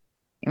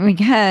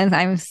 Because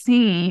I've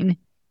seen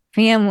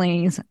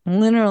families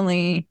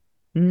literally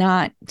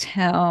not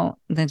tell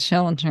the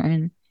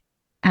children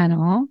at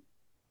all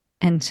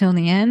until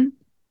the end.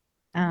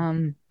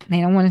 They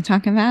don't want to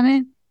talk about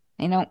it.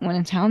 They don't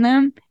want to tell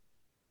them.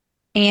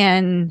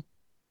 And,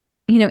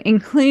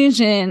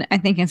 inclusion, I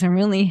think, is a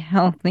really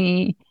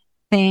healthy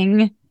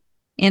thing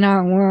in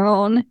our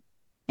world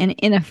and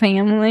in a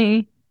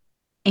family,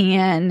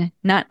 and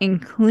not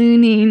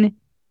including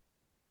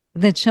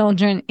the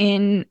children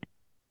in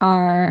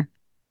our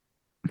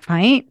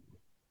fight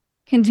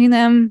can do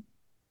them,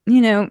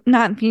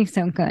 not be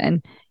so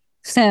good.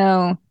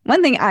 So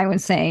one thing I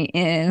would say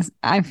is,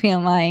 I feel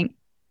like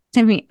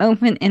to be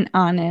open and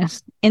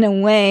honest in a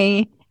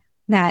way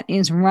that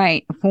is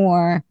right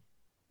for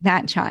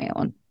that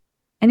child.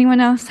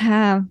 Anyone else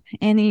have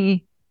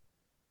any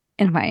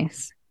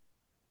advice?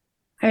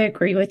 I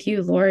agree with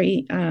you,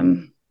 Lori.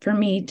 For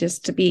me,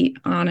 just to be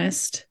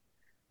honest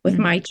with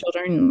my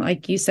children,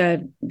 like you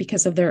said,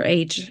 because of their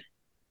age,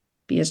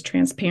 be as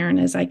transparent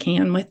as I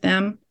can with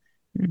them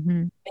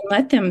and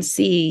let them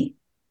see,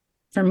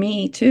 for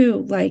me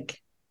too,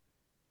 like,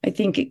 I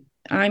think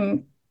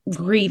I'm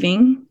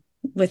grieving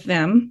with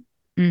them.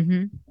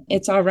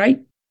 It's all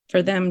right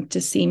for them to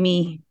see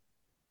me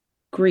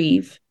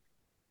grieve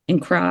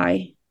and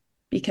cry,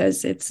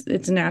 because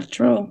it's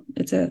natural.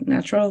 It's a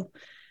natural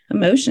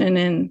emotion.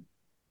 And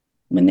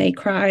when they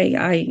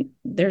cry,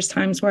 there's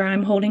times where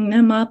I'm holding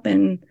them up,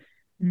 and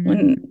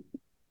when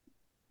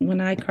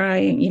I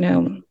cry,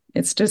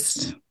 it's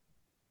just,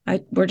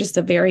 we're just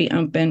a very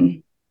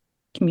open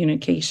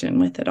communication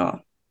with it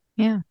all.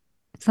 Yeah.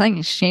 It's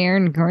like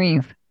shared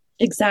grief.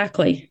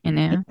 Exactly.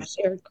 Yeah,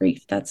 shared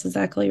grief. That's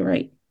exactly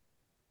right.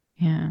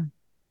 Yeah.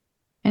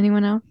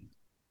 Anyone else?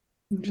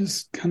 I'm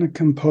just kind of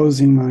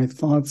composing my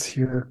thoughts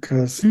here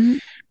because Mhm.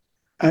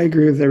 I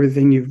agree with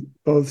everything you've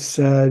both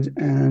said,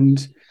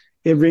 and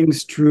it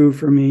rings true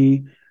for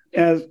me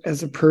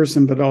as a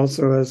person, but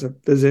also as a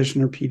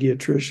physician or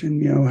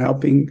pediatrician,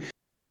 helping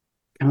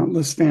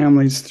countless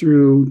families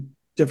through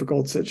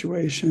difficult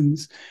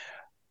situations.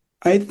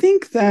 I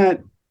think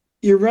that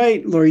you're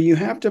right, Lori. You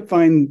have to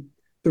find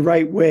the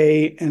right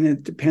way, and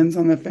it depends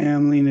on the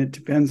family, and it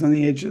depends on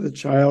the age of the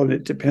child,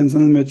 it depends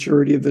on the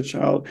maturity of the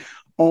child,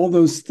 all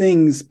those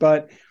things.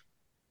 But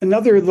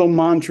another little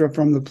mantra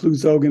from the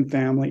Pluzogan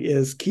family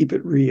is keep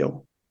it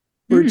real.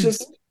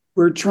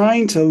 We're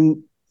trying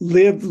to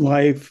live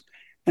life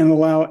and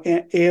allow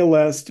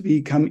ALS to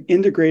become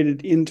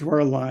integrated into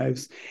our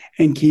lives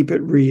and keep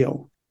it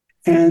real.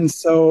 And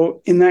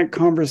so in that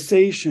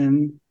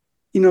conversation,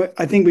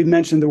 I think we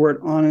mentioned the word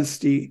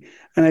honesty,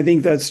 and I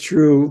think that's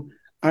true.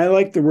 I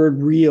like the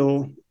word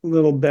real a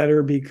little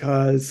better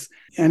because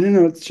I don't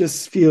know, it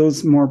just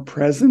feels more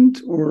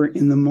present or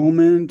in the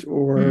moment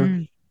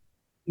or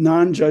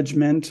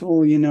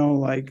non-judgmental,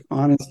 like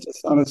honest,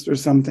 dishonest or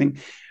something.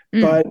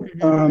 But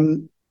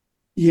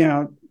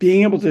yeah,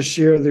 being able to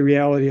share the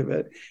reality of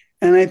it.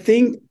 And I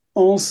think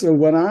also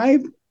what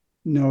I've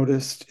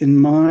noticed in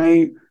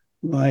my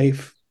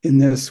life in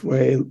this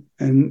way,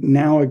 and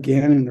now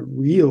again in a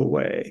real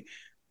way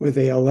with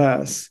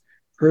ALS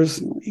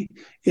personally,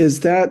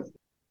 is that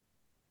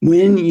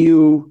when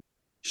you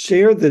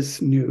share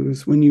this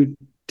news, when you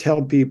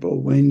tell people,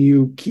 when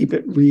you keep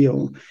it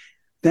real,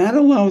 that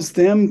allows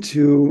them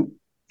to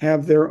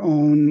have their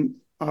own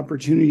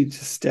opportunity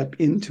to step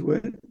into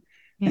it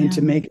and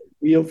to make it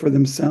real for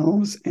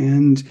themselves.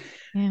 And,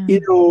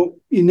 you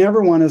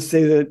never want to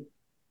say that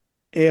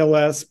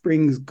ALS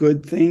brings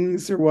good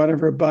things or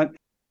whatever, but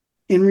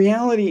in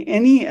reality,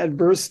 any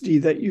adversity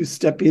that you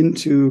step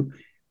into,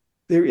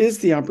 there is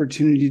the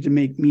opportunity to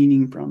make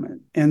meaning from it.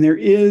 And there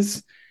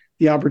is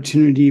the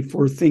opportunity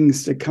for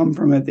things to come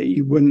from it that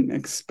you wouldn't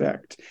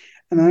expect.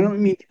 And I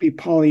don't mean to be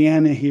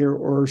Pollyanna here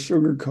or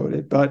sugarcoat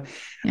it, but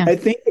I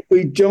think if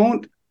we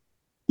don't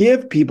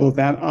give people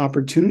that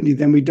opportunity,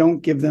 then we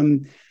don't give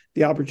them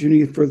the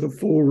opportunity for the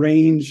full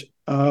range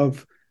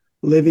of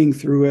living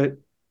through it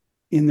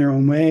in their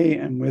own way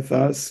and with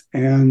us.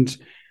 And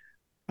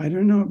I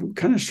don't know, we're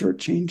kind of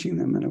shortchanging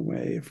them in a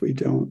way if we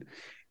don't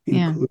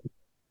include.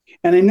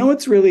 And I know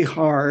it's really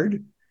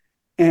hard.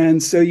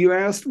 And so you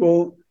asked,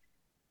 well,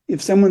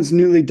 if someone's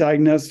newly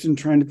diagnosed and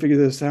trying to figure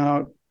this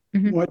out,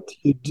 what do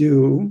you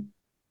do?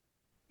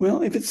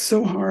 Well, if it's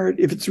so hard,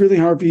 if it's really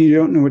hard for you, you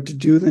don't know what to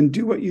do, then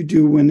do what you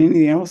do when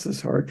anything else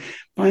is hard.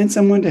 Find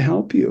someone to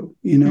help you,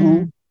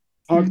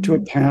 talk to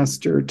a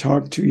pastor,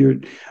 talk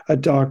to a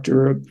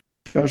doctor, a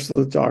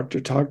specialist doctor,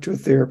 talk to a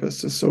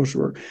therapist, a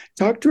social worker,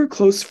 talk to a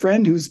close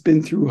friend who's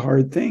been through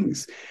hard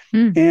things,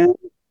 and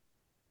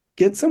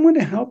get someone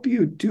to help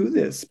you do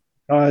this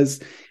because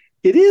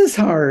it is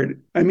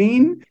hard. I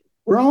mean,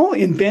 we're all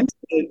inventing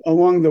it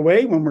along the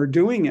way when we're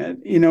doing it.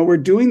 We're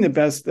doing the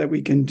best that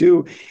we can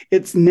do.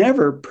 It's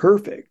never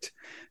perfect.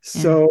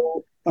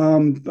 So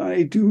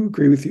I do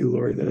agree with you,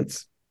 Lori,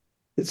 that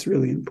it's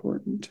really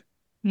important.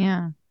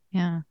 Yeah.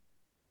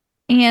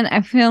 And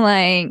I feel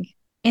like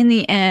in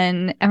the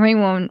end,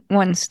 everyone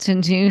wants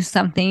to do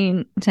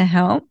something to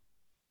help.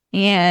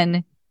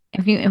 And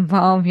if you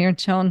involve your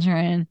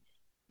children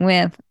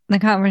with the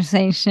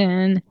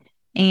conversation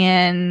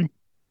and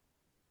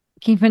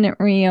keeping it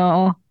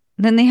real,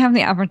 then they have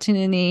the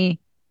opportunity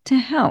to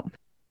help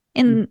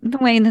in the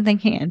way that they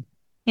can.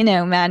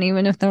 Matt,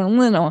 even if they're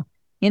little,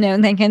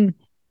 they can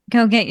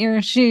go get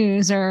your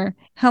shoes or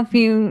help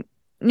you,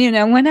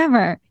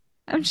 whatever.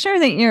 I'm sure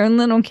that your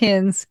little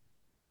kids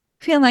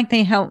feel like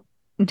they help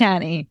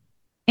daddy.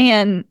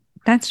 And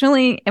that's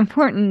really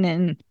important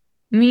and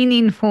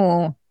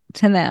meaningful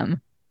to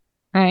them,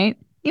 right?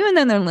 Even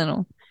though they're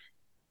little.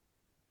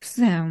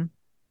 So,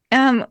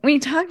 we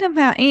talked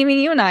about,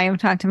 Amy, you and I have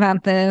talked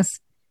about this,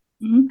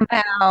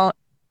 about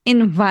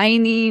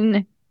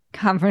inviting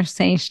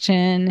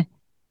conversation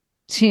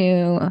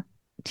to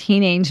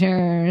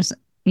teenagers,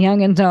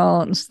 young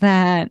adults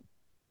that,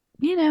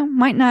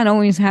 might not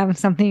always have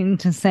something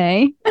to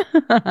say,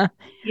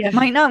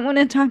 might not want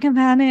to talk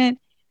about it.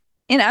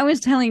 And I was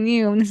telling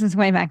you, and this is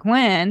way back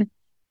when,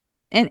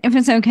 and if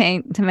it's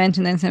okay to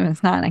mention this, if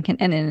it's not, I can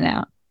edit it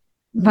out.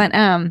 But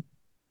I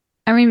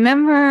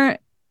remember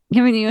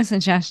giving you a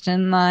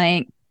suggestion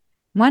like,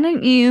 why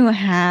don't you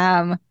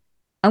have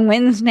a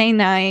Wednesday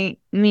night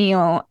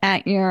meal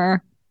at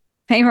your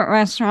favorite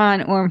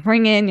restaurant or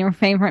bring in your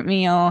favorite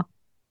meal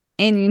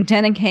and you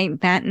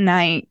dedicate that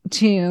night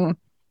to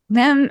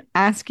them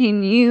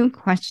asking you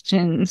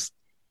questions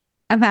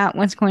about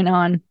what's going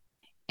on.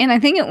 And I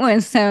think it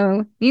was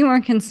so you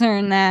were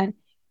concerned that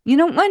you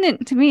don't want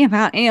it to be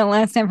about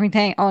ALS every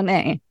day, all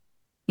day.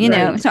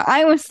 So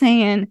I was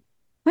saying,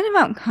 what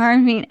about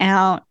carving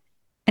out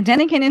a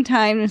dedicated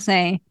time to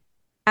say,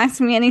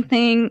 ask me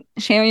anything,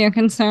 share your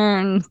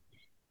concerns.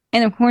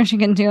 And of course, you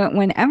can do it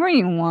whenever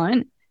you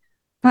want,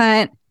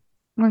 but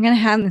we're going to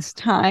have this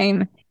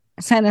time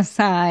set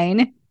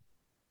aside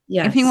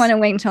If you want to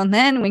wait until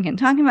then, we can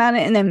talk about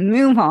it and then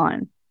move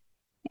on.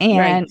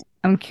 And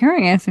I'm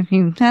curious if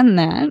you've done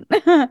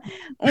that.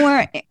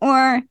 or,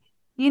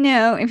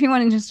 if you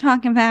want to just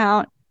talk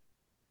about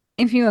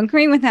if you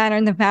agree with that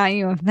or the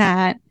value of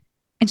that,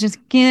 it just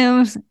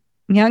gives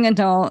young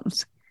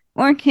adults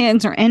or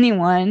kids or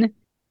anyone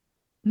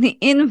the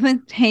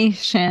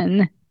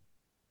invitation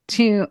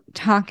to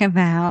talk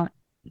about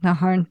the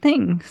hard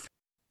things.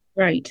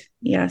 Right.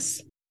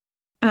 Yes.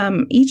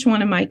 Each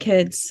one of my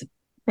kids,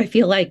 I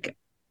feel like,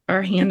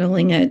 are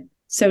handling it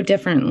so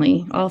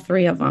differently, all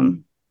three of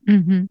them.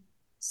 Mm-hmm.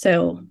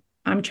 So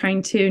I'm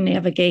trying to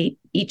navigate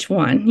each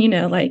one,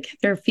 like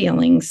their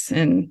feelings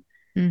and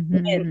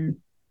when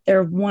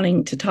they're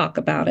wanting to talk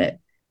about it.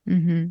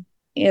 Mm-hmm.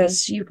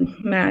 As you,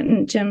 Matt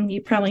and Jim,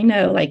 you probably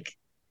know, like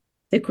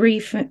the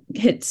grief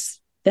hits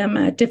them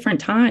at different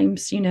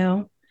times, Yeah.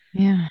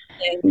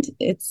 And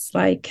it's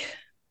like,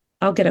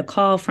 I'll get a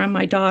call from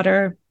my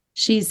daughter.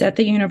 She's at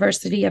the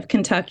University of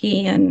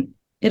Kentucky and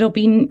it'll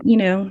be,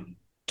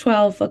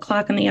 12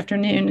 o'clock in the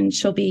afternoon and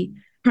she'll be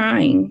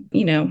crying,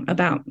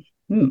 about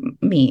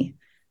me.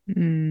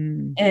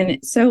 And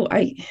so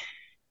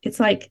it's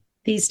like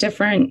these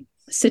different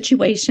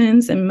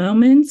situations and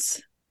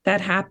moments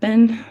that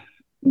happen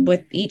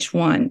with each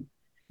one.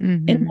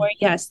 And more,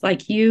 yes,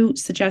 like you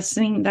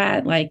suggesting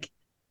that, like,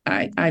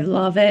 I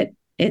love it.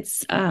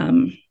 It's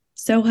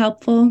so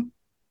helpful.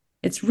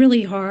 It's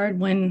really hard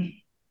when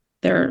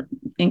they're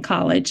in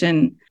college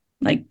and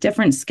like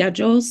different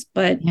schedules,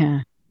 but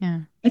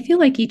I feel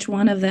like each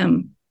one of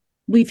them,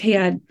 we've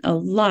had a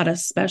lot of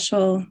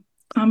special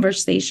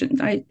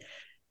conversations.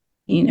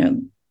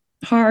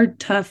 Hard,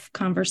 tough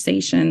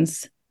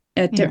conversations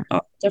at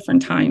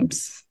different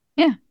times.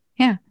 Yeah.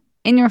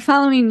 And you're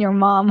following your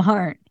mom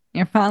heart.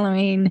 You're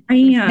following I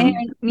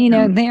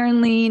am. Their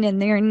lead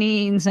and their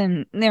needs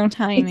and their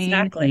timing.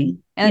 Exactly.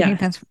 And I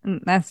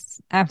think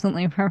that's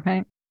absolutely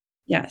perfect.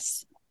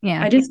 Yes.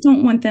 Yeah. I just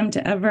don't want them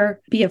to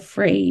ever be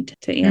afraid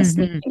to ask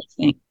me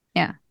anything.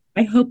 Yeah.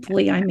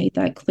 Hopefully I made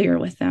that clear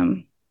with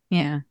them.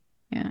 Yeah.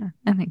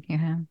 I think you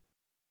have.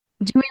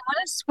 Do we want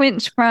to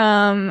switch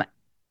from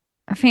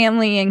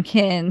family and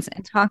kids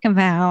and talk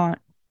about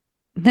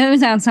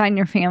those outside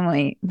your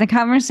family? The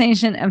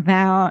conversation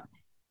about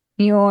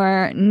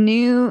your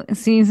new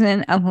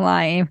season of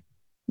life,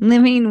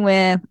 living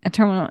with a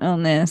terminal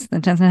illness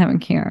that doesn't have a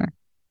cure.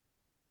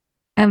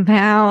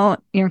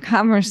 About your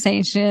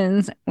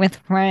conversations with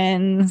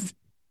friends.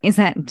 Is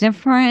that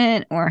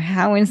different, or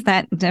how is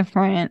that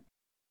different?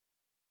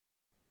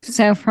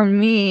 So for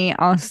me,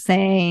 I'll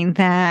say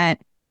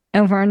that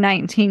over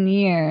 19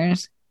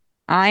 years,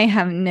 I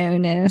have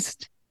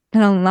noticed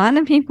that a lot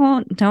of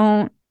people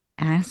don't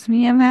ask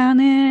me about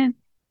it.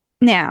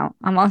 Now,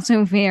 I'm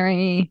also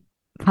very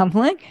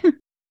public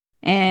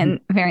and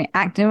very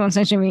active on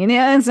social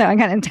media, so I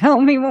gotta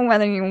tell people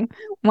whether you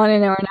want to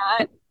know or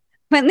not.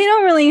 But they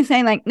don't really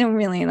say like, no,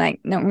 really,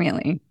 like,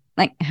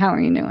 how are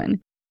you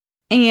doing?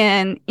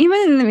 And even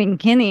in the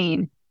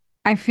beginning,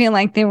 I feel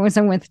like there was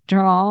a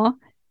withdrawal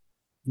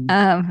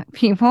of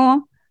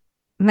people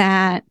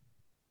that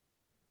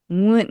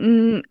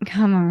wouldn't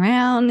come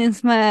around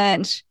as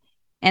much.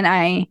 And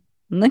I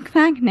look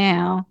back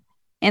now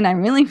and I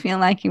really feel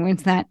like it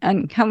was that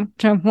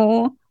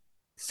uncomfortable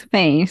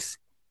space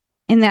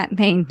in that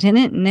they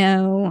didn't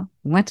know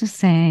what to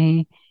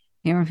say.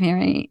 They were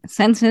very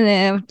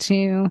sensitive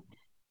to,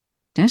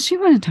 does she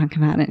want to talk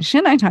about it?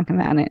 Should I talk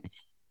about it?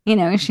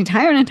 Is she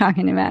tired of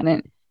talking about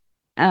it?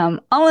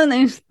 All of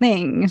those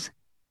things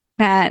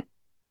that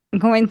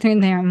going through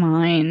their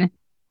mind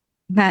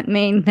that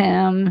made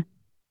them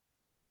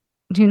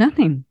do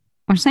nothing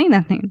or say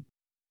nothing.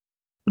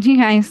 Do you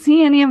guys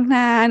see any of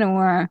that,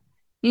 or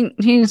do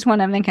you just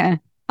want to make an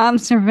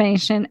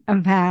observation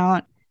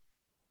about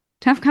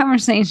tough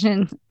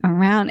conversations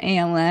around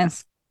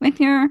ALS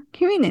with your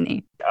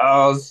community?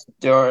 I'll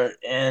start.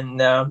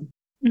 And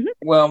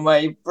well,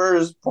 my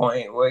first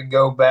point would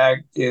go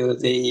back to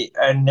the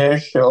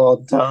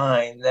initial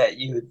time that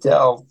you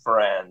tell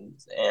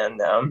friends. And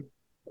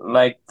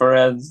like, for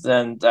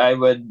instance, I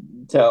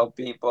would tell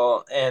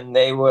people and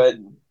they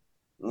would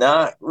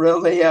not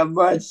really have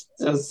much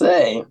to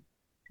say.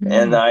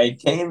 And I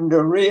came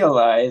to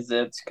realize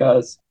it's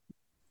because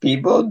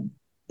people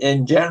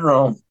in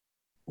general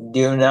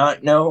do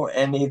not know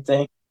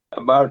anything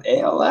about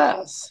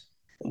ALS.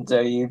 And so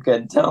you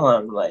could tell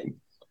them, like,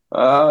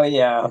 oh,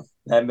 yeah,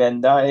 I've been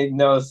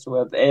diagnosed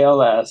with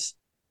ALS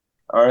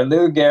or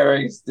Lou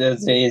Gehrig's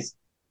disease.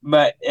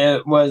 But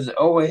it was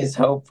always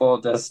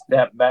helpful to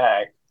step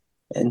back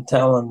and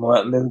tell them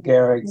what Lou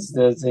Gehrig's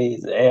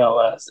disease,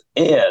 ALS,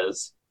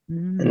 is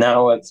and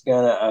how it's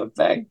going to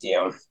affect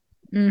you.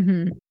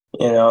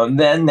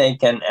 Then they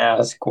can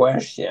ask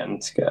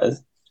questions,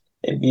 because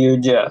if you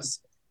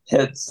just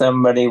hit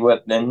somebody with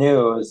the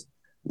news,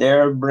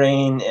 their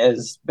brain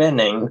is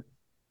spinning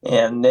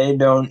and they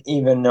don't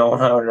even know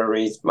how to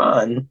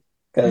respond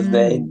because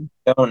they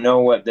don't know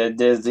what the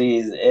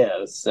disease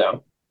is.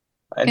 So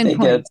I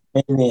think it's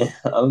maybe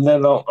a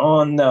little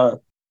on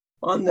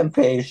the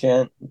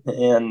patient,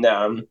 and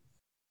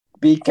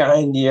be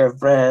kind to your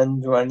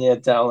friends when you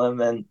tell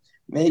them, and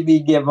maybe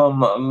give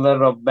them a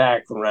little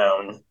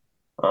background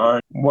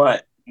on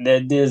what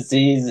the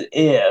disease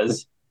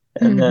is,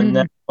 and then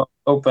that will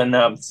open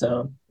up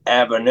some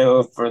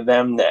avenue for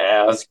them to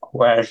ask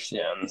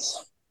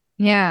questions.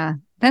 Yeah,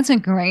 that's a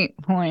great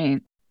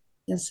point.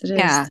 Yes, it is.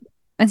 Yeah,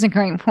 that's a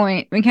great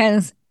point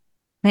because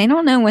they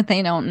don't know what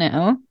they don't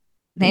know.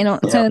 They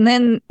don't, so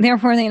then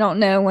therefore they don't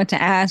know what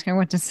to ask or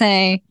what to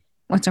say,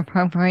 what's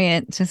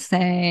appropriate to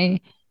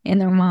say in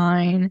their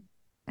mind.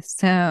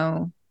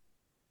 So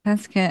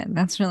that's good.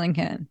 That's really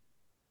good.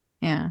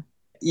 Yeah.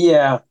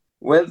 Yeah,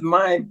 with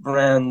my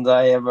friends,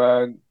 I have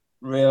a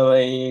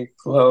really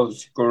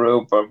close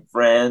group of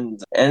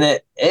friends, and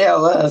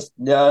ALS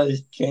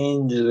does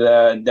change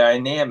the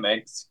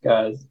dynamics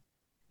because,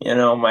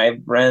 my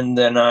friends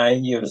and I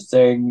used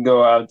to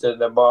go out to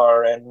the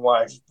bar and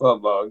watch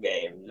football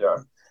games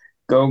or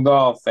go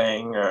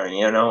golfing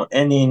or,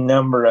 any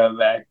number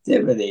of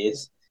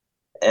activities.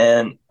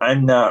 And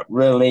I'm not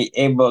really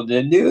able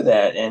to do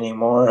that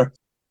anymore.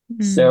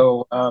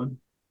 So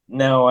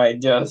now I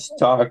just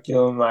talk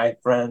to my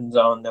friends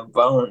on the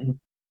phone.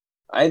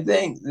 I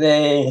think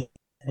they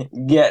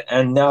get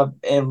enough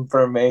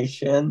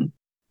information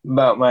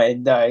about my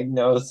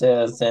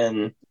diagnosis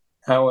and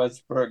how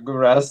it's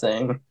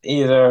progressing,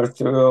 either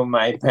through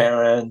my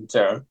parents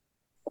or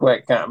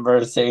quick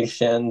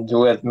conversations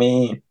with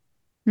me,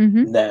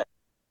 that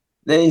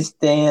they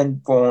stay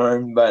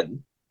informed, but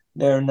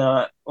they're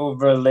not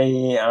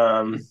overly,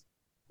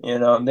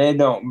 they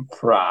don't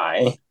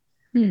pry.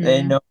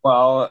 They know,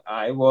 well,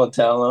 I will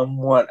tell them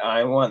what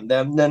I want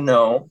them to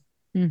know.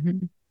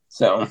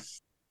 So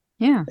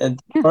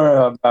it's more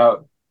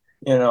about,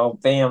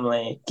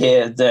 family,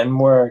 kids, and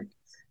work,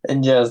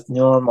 and just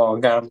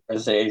normal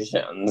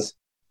conversations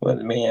with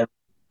me.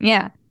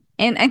 Yeah.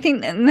 And I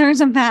think there's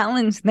a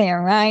balance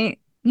there, right?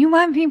 You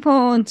want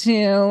people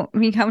to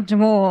be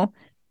comfortable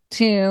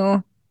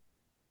to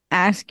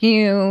ask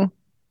you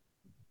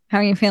how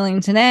are you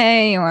feeling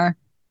today or,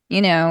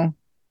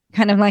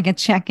 kind of like a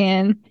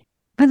check-in.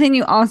 But then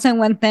you also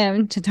want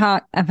them to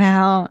talk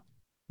about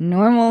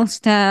normal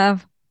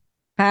stuff,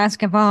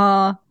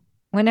 basketball,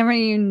 whatever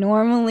you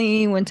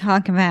normally would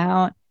talk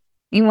about.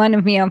 You want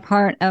to be a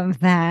part of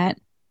that.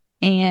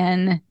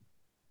 And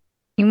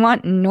you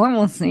want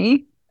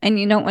normalcy and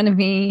you don't want to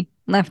be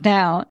left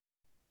out.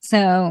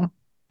 So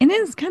it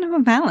is kind of a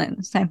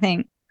balance, I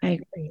think. I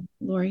agree,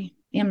 Lori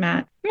and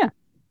Matt. Yeah.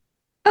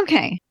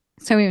 Okay.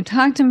 So we've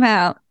talked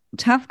about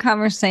tough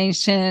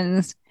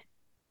conversations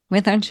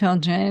with our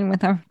children,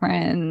 with our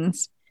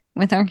friends,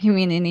 with our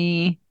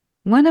community.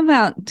 What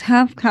about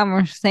tough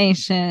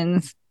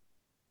conversations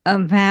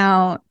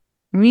about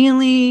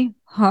really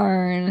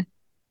hard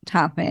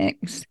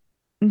topics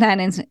that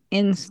is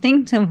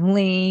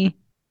instinctively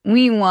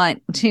we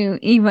want to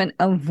even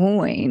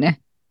avoid?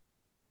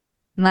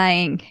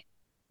 Like,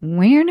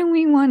 where do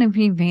we want to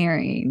be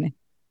buried?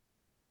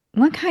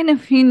 What kind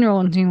of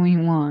funeral do we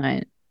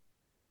want?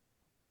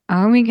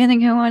 Are we going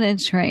to go on a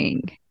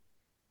trek?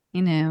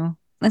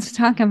 Let's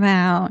talk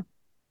about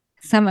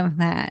some of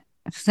that.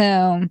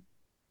 So,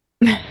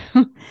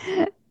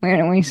 where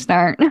do we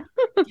start?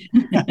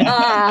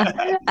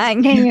 I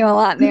gave you a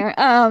lot there.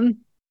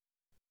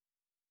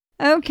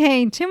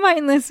 Okay, to my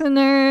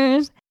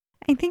listeners,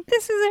 I think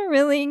this is a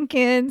really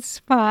good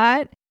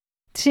spot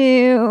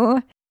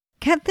to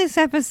cut this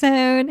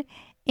episode,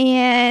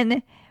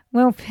 and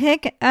we'll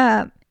pick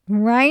up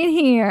right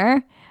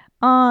here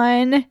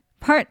on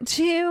part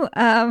 2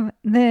 of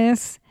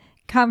this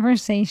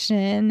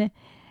conversation.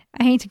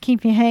 I hate to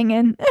keep you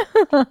hanging.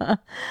 But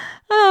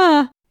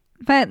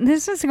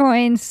this is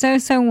going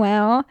so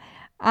well.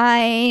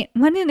 I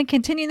wanted to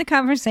continue the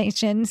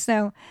conversation,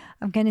 so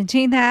I'm going to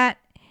do that.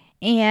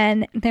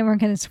 And then we're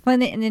going to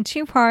split it into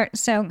 2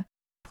 parts. So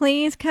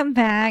please come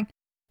back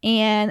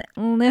and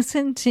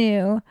listen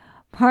to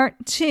part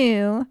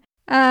 2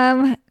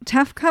 of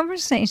Tough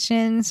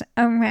Conversations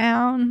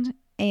Around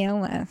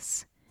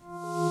ALS.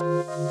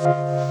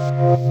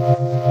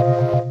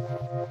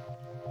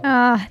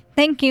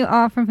 Thank you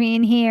all for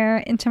being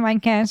here, and to my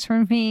guests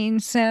for being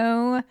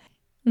so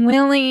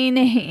willing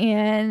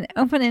and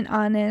open and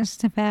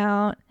honest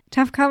about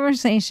tough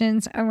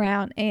conversations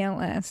around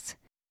ALS.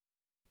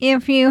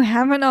 If you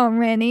haven't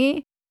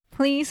already,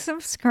 please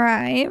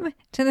subscribe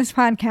to this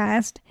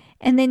podcast,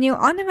 and then you'll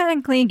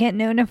automatically get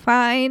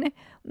notified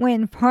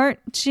when part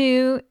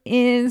 2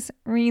 is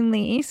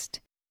released.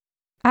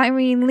 I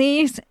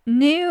release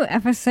new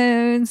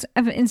episodes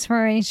of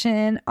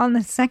Inspiration on the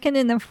 2nd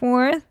and the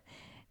 4th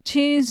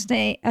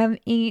Tuesday of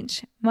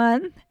each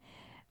month.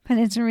 But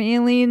it's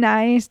really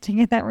nice to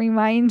get that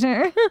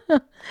reminder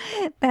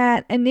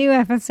that a new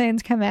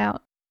episode's come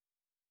out.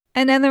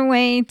 Another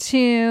way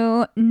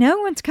to know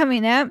what's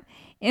coming up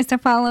is to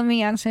follow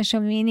me on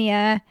social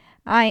media.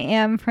 I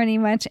am pretty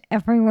much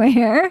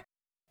everywhere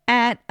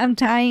at I'm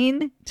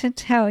Dying to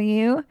Tell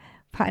You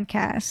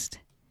podcast.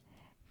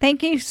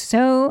 Thank you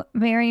so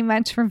very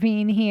much for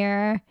being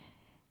here.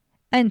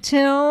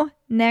 Until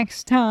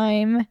next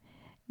time,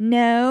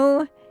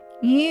 know,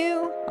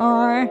 You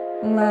are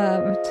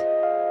loved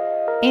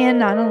and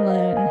not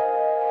alone.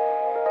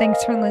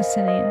 Thanks for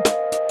listening.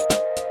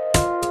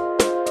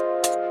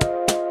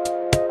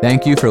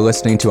 Thank you for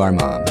listening to our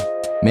mom.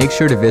 Make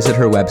sure to visit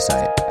her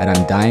website at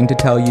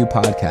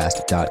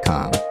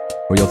I'mDyingToTellYouPodcast.com,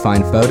 where you'll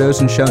find photos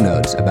and show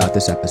notes about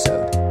this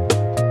episode.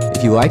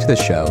 If you liked the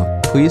show,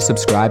 please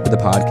subscribe to the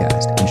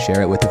podcast and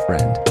share it with a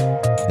friend.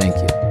 Thank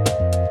you.